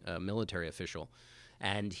interviewing a military official,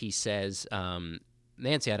 and he says,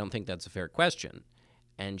 "Nancy, I don't think that's a fair question."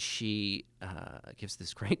 And she gives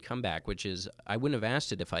this great comeback, which is, "I wouldn't have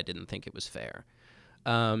asked it if I didn't think it was fair."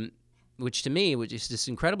 Which to me was just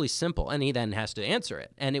incredibly simple, and he then has to answer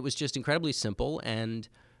it. And it was just incredibly simple and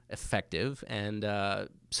effective, and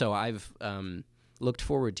so I've looked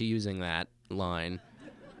forward to using that line.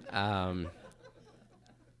 I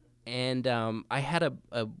had a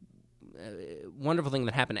wonderful thing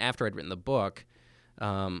that happened after I'd written the book,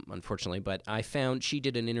 unfortunately, but I found she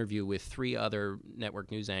did an interview with 3 other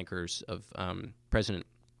network news anchors of President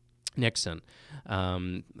Nixon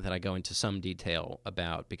that I go into some detail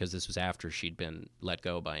about because this was after she'd been let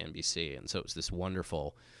go by NBC. And so it was this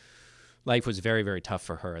wonderful... Life was very, very tough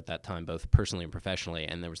for her at that time, both personally and professionally,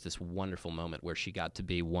 and there was this wonderful moment where she got to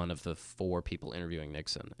be one of the 4 people interviewing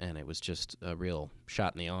Nixon, and it was just a real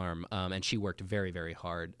shot in the arm, and she worked very, very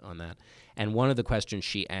hard on that. And one of the questions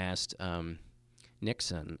she asked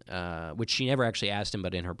Nixon, which she never actually asked him,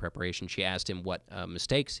 but in her preparation, she asked him what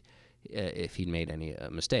mistakes, if he'd made any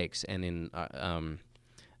mistakes. And in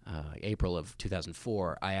April of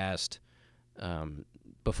 2004, I asked...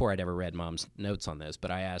 before I'd ever read Mom's notes on this,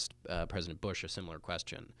 but I asked President Bush a similar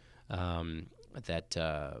question that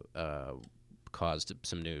caused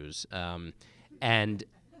some news, and I'm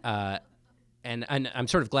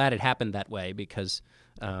sort of glad it happened that way because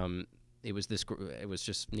it was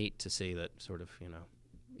just neat to see that sort of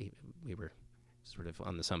we were sort of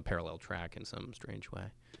on some parallel track in some strange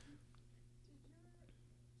way.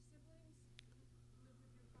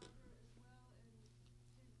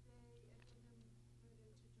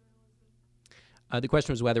 The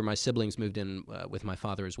question was whether my siblings moved in with my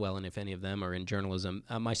father as well, and if any of them are in journalism.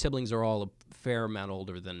 My siblings are all a fair amount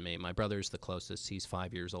older than me. My brother's the closest; he's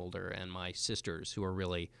 5 years older, and my sisters, who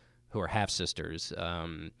are half sisters,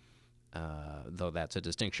 though that's a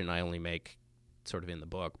distinction I only make sort of in the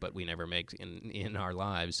book, but we never make in our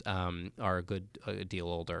lives, are a deal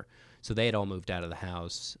older. So they had all moved out of the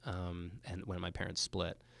house, and when my parents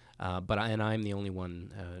split. But I'm the only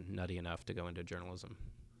one nutty enough to go into journalism.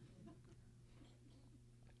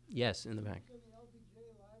 Yes, in the back. In the LBJ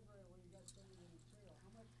library where you got so many material,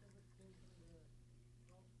 how much of it came from the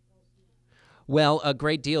LC? Well, a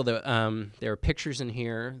great deal. There are pictures in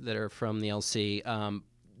here that are from the LC.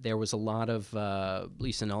 There was a lot of,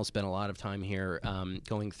 Lisa Null spent a lot of time here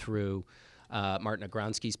going through Martin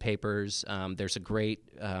Agronsky's papers. There's a great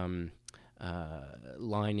line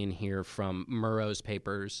in here from Murrow's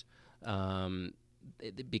papers,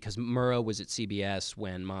 because Murrow was at CBS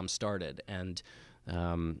when Mom started, and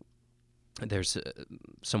there's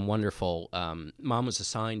some wonderful, Mom was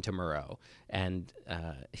assigned to Murrow, and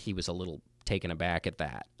he was a little taken aback at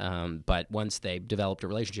that. But once they developed a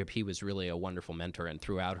relationship, he was really a wonderful mentor, and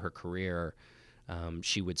throughout her career,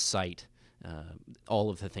 she would cite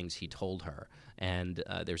all of the things he told her. And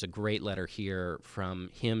there's a great letter here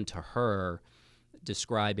from him to her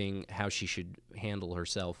describing how she should handle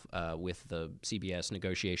herself with the CBS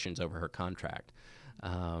negotiations over her contract.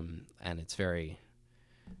 And it's very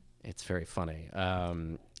funny.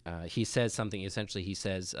 He says something, essentially he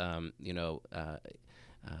says,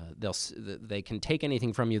 they can take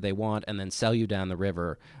anything from you they want and then sell you down the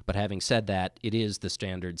river. But having said that, it is the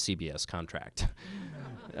standard CBS contract.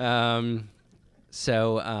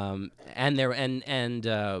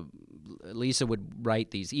 Lisa would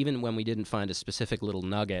write these, even when we didn't find a specific little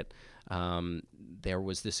nugget. There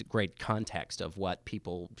was this great context of what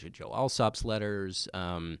people, Joe Alsop's letters,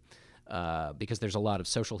 because there's a lot of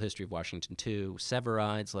social history of Washington too.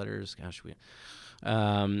 Severide's letters, gosh,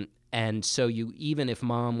 and so even if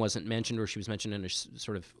Mom wasn't mentioned, or she was mentioned in a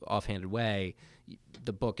sort of offhanded way,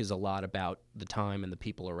 the book is a lot about the time and the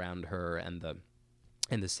people around her and the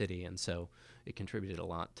city, and so it contributed a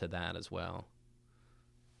lot to that as well.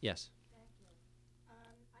 Yes. Thank you.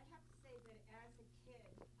 I have to say that as a kid,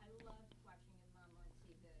 I loved watching your mom on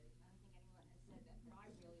TV. I don't think anyone has said that, but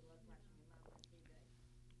I really loved watching your mom on TV.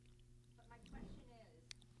 But my question is,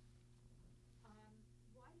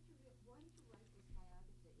 why did you write this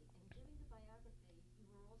biography? And doing the biography, you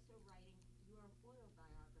were also writing your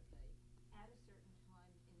autobiography at a certain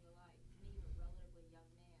time in your life. To me, you were a relatively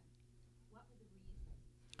young man. What were the reasons?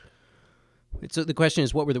 So the question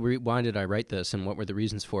is, why did I write this, and what were the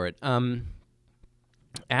reasons for it?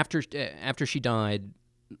 After she died,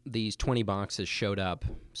 these 20 boxes showed up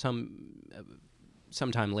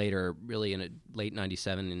sometime later, really in late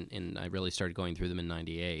 '97, and I really started going through them in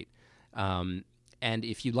 '98. And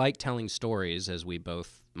if you like telling stories, as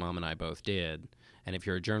Mom and I both did, and if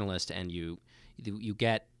you're a journalist and you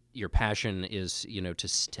get your passion is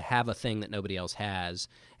to have a thing that nobody else has,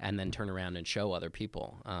 and then turn around and show other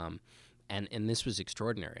people. And this was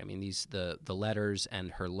extraordinary. I mean, the letters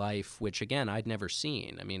and her life, which again I'd never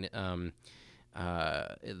seen. I mean,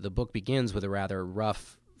 the book begins with a rather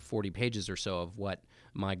rough 40 pages or so of what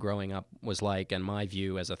my growing up was like, and my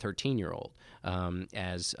view as a 13-year-old,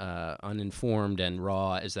 as uninformed and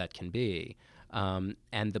raw as that can be.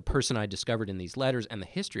 And the person I discovered in these letters and the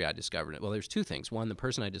history I discovered. Well, there's two things. One, the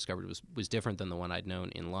person I discovered was different than the one I'd known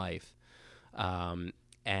in life.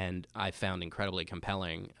 And I found incredibly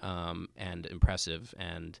compelling and impressive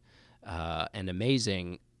and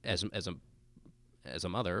amazing as a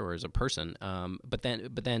mother or as a person. But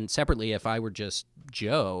then separately, if I were just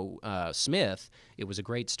Joe Smith, it was a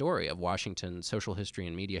great story of Washington social history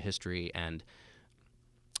and media history, and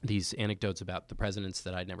these anecdotes about the presidents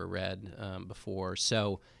that I'd never read before.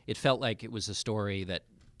 So it felt like it was a story that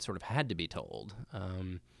sort of had to be told.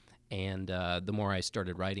 And the more I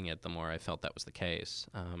started writing it, the more I felt that was the case.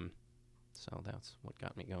 So that's what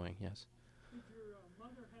got me going, yes. Did your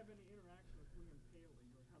mother have any interaction with William Paley, or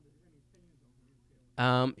have there any opinions on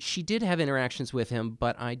William Paley? She did have interactions with him,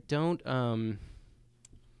 but I don't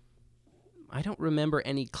remember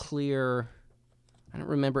any clear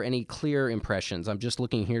impressions. I'm just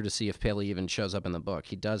looking here to see if Paley even shows up in the book.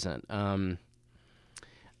 He doesn't.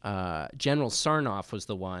 General Sarnoff was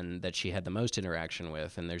the one that she had the most interaction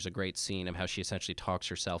with, and there's a great scene of how she essentially talks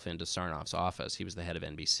herself into Sarnoff's office. He was the head of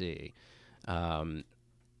NBC.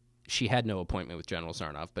 She had no appointment with General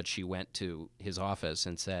Sarnoff, but she went to his office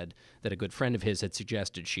and said that a good friend of his had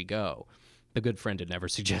suggested she go. The good friend had never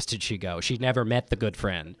suggested she go. She'd never met the good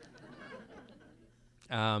friend.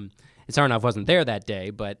 Tsarnaev wasn't there that day,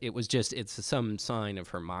 but it's some sign of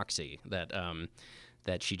her moxie that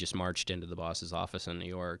that she just marched into the boss's office in New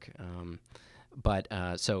York.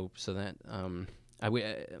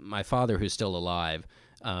 My father, who's still alive,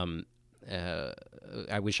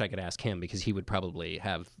 I wish I could ask him, because he would probably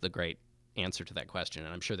have the great answer to that question,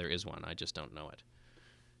 and I'm sure there is one. I just don't know it.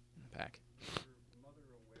 In the back. Was your mother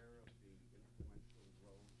aware of the influential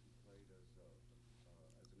role she played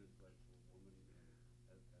as an intellectual woman,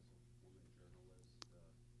 as a woman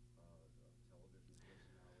journalist, television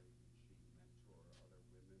personality? Did she mentor other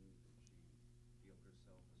women? Did she feel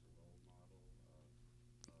herself as a role model?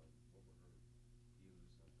 What were her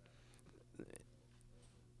views of that?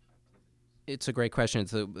 It's a great question.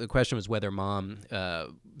 The question was whether Mom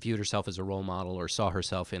viewed herself as a role model or saw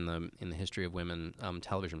herself in the history of women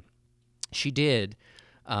television. She did,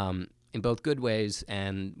 in both good ways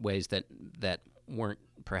and ways that weren't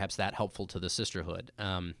perhaps that helpful to the sisterhood.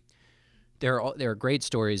 There are great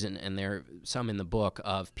stories, and there are some in the book,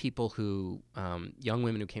 of people who, young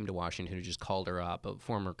women who came to Washington who just called her up. A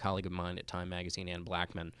former colleague of mine at Time Magazine, Ann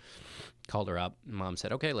Blackman, called her up. Mom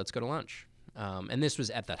said, "Okay, let's go to lunch." And this was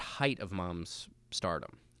at the height of Mom's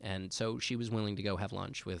stardom. And so she was willing to go have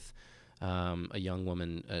lunch with a young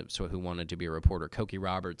woman who wanted to be a reporter. Cokie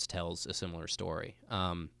Roberts tells a similar story.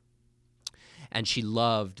 And she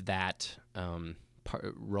loved that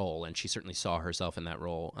role, and she certainly saw herself in that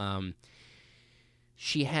role.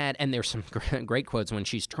 She had, and there's some great quotes when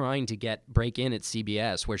she's trying to break in at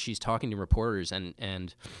CBS, where she's talking to reporters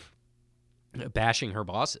and bashing her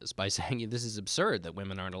bosses by saying, this is absurd that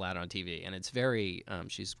women aren't allowed on TV. And it's very,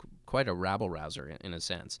 she's quite a rabble-rouser in a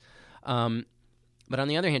sense. But on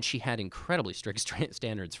the other hand, she had incredibly strict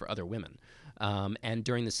standards for other women. And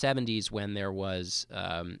during the 70s, when there was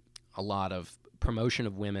a lot of promotion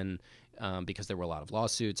of women, because there were a lot of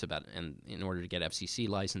lawsuits and in order to get FCC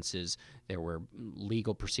licenses, there were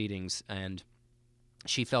legal proceedings, and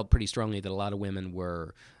she felt pretty strongly that a lot of women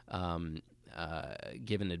were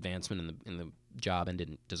given advancement in the job and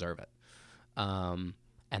didn't deserve it.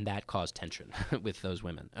 And that caused tension with those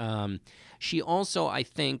women. She also, I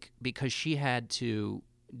think, because she had to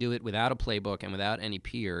do it without a playbook and without any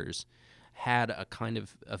peers, had a kind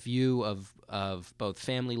of a view of both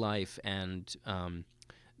family life and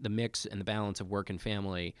the mix and the balance of work and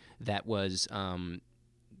family that was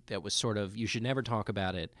sort of, you should never talk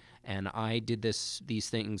about it. And I did these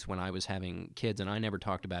things when I was having kids, and I never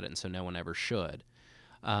talked about it, and so no one ever should.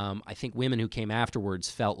 I think women who came afterwards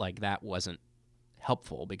felt like that wasn't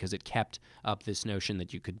helpful, because it kept up this notion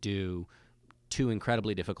that you could do two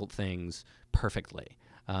incredibly difficult things perfectly.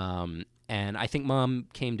 And I think Mom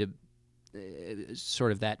came to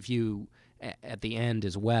sort of that view at the end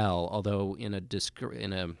as well, although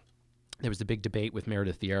there was a big debate with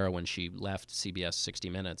Meredith Vieira when she left CBS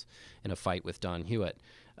 60 Minutes in a fight with Don Hewitt,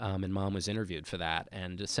 and Mom was interviewed for that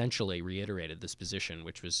and essentially reiterated this position,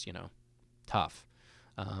 which was, tough.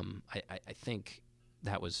 I think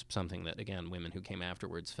that was something that, again, women who came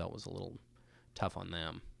afterwards felt was a little tough on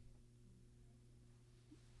them.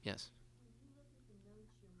 Yes? When you look at the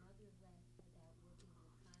notes your mother left about working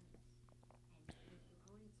in Congress and with your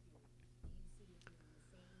own experience, do you see it being the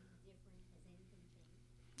same, different? Has anything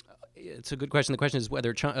changed? It's a good question. The question is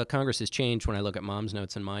whether Congress has changed when I look at Mom's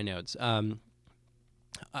notes and my notes.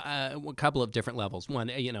 A couple of different levels. One,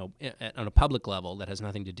 on a public level that has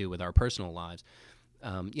nothing to do with our personal lives.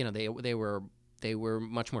 They were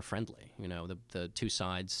much more friendly. The two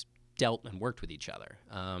sides dealt and worked with each other.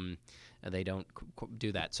 They don't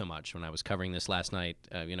do that so much. When I was covering this last night,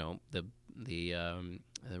 the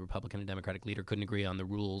Republican and Democratic leader couldn't agree on the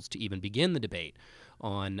rules to even begin the debate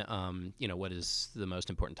on, what is the most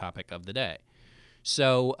important topic of the day.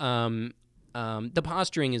 So the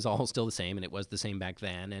posturing is all still the same, and it was the same back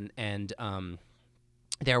then. And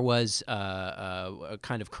there was a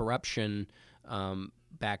kind of corruption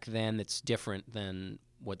back then that's different than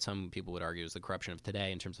what some people would argue is the corruption of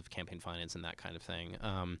today in terms of campaign finance and that kind of thing.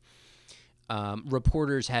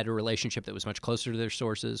 Reporters had a relationship that was much closer to their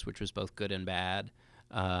sources, which was both good and bad.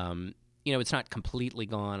 It's not completely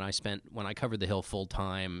gone. When I covered the Hill full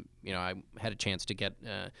time, I had a chance to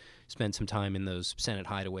spend some time in those Senate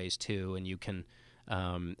hideaways too. And you can,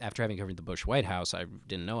 after having covered the Bush White House, I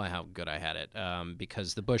didn't know how good I had it,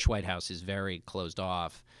 because the Bush White House is very closed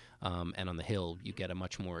off. And on the Hill, you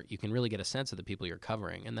can really get a sense of the people you're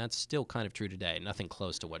covering. And that's still kind of true today. Nothing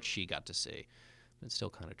close to what she got to see. But it's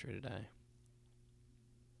still kind of true today.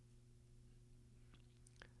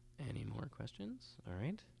 Any more questions? All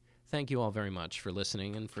right. Thank you all very much for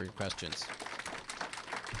listening and for your questions.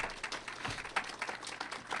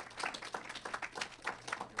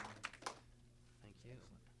 Thank you.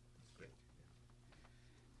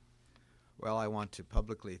 Well, I want to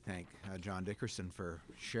publicly thank John Dickerson for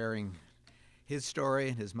sharing his story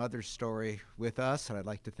and his mother's story with us, and I'd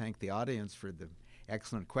like to thank the audience for the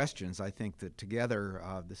excellent questions. I think that together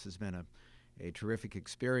this has been a terrific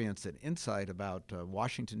experience and insight about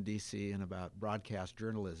Washington, D.C. and about broadcast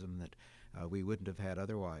journalism that we wouldn't have had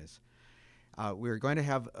otherwise. We're going to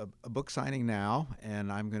have a book signing now,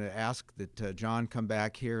 and I'm going to ask that John come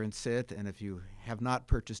back here and sit, and if you have not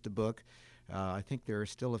purchased a book, I think there are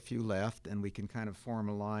still a few left, and we can kind of form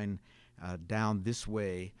a line down this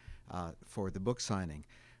way for the book signing.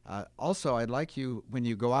 Also, I'd like you, when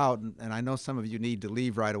you go out, and I know some of you need to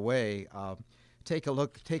leave right away, take a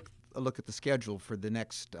look at the schedule for the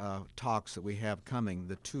next talks that we have coming,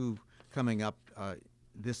 the two coming up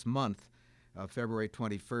this month. February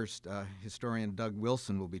 21st, historian Doug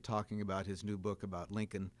Wilson will be talking about his new book about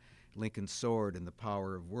Lincoln's sword and the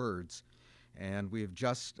power of words. And we have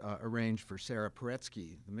just arranged for Sarah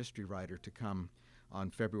Paretsky, the mystery writer, to come on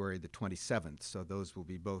February the 27th. So those will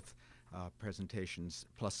be both presentations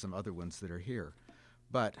plus some other ones that are here.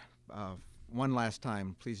 But one last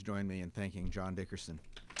time, please join me in thanking John Dickerson.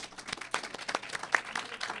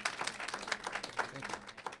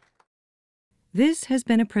 This has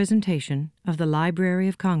been a presentation of the Library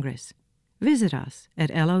of Congress. Visit us at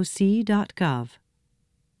loc.gov.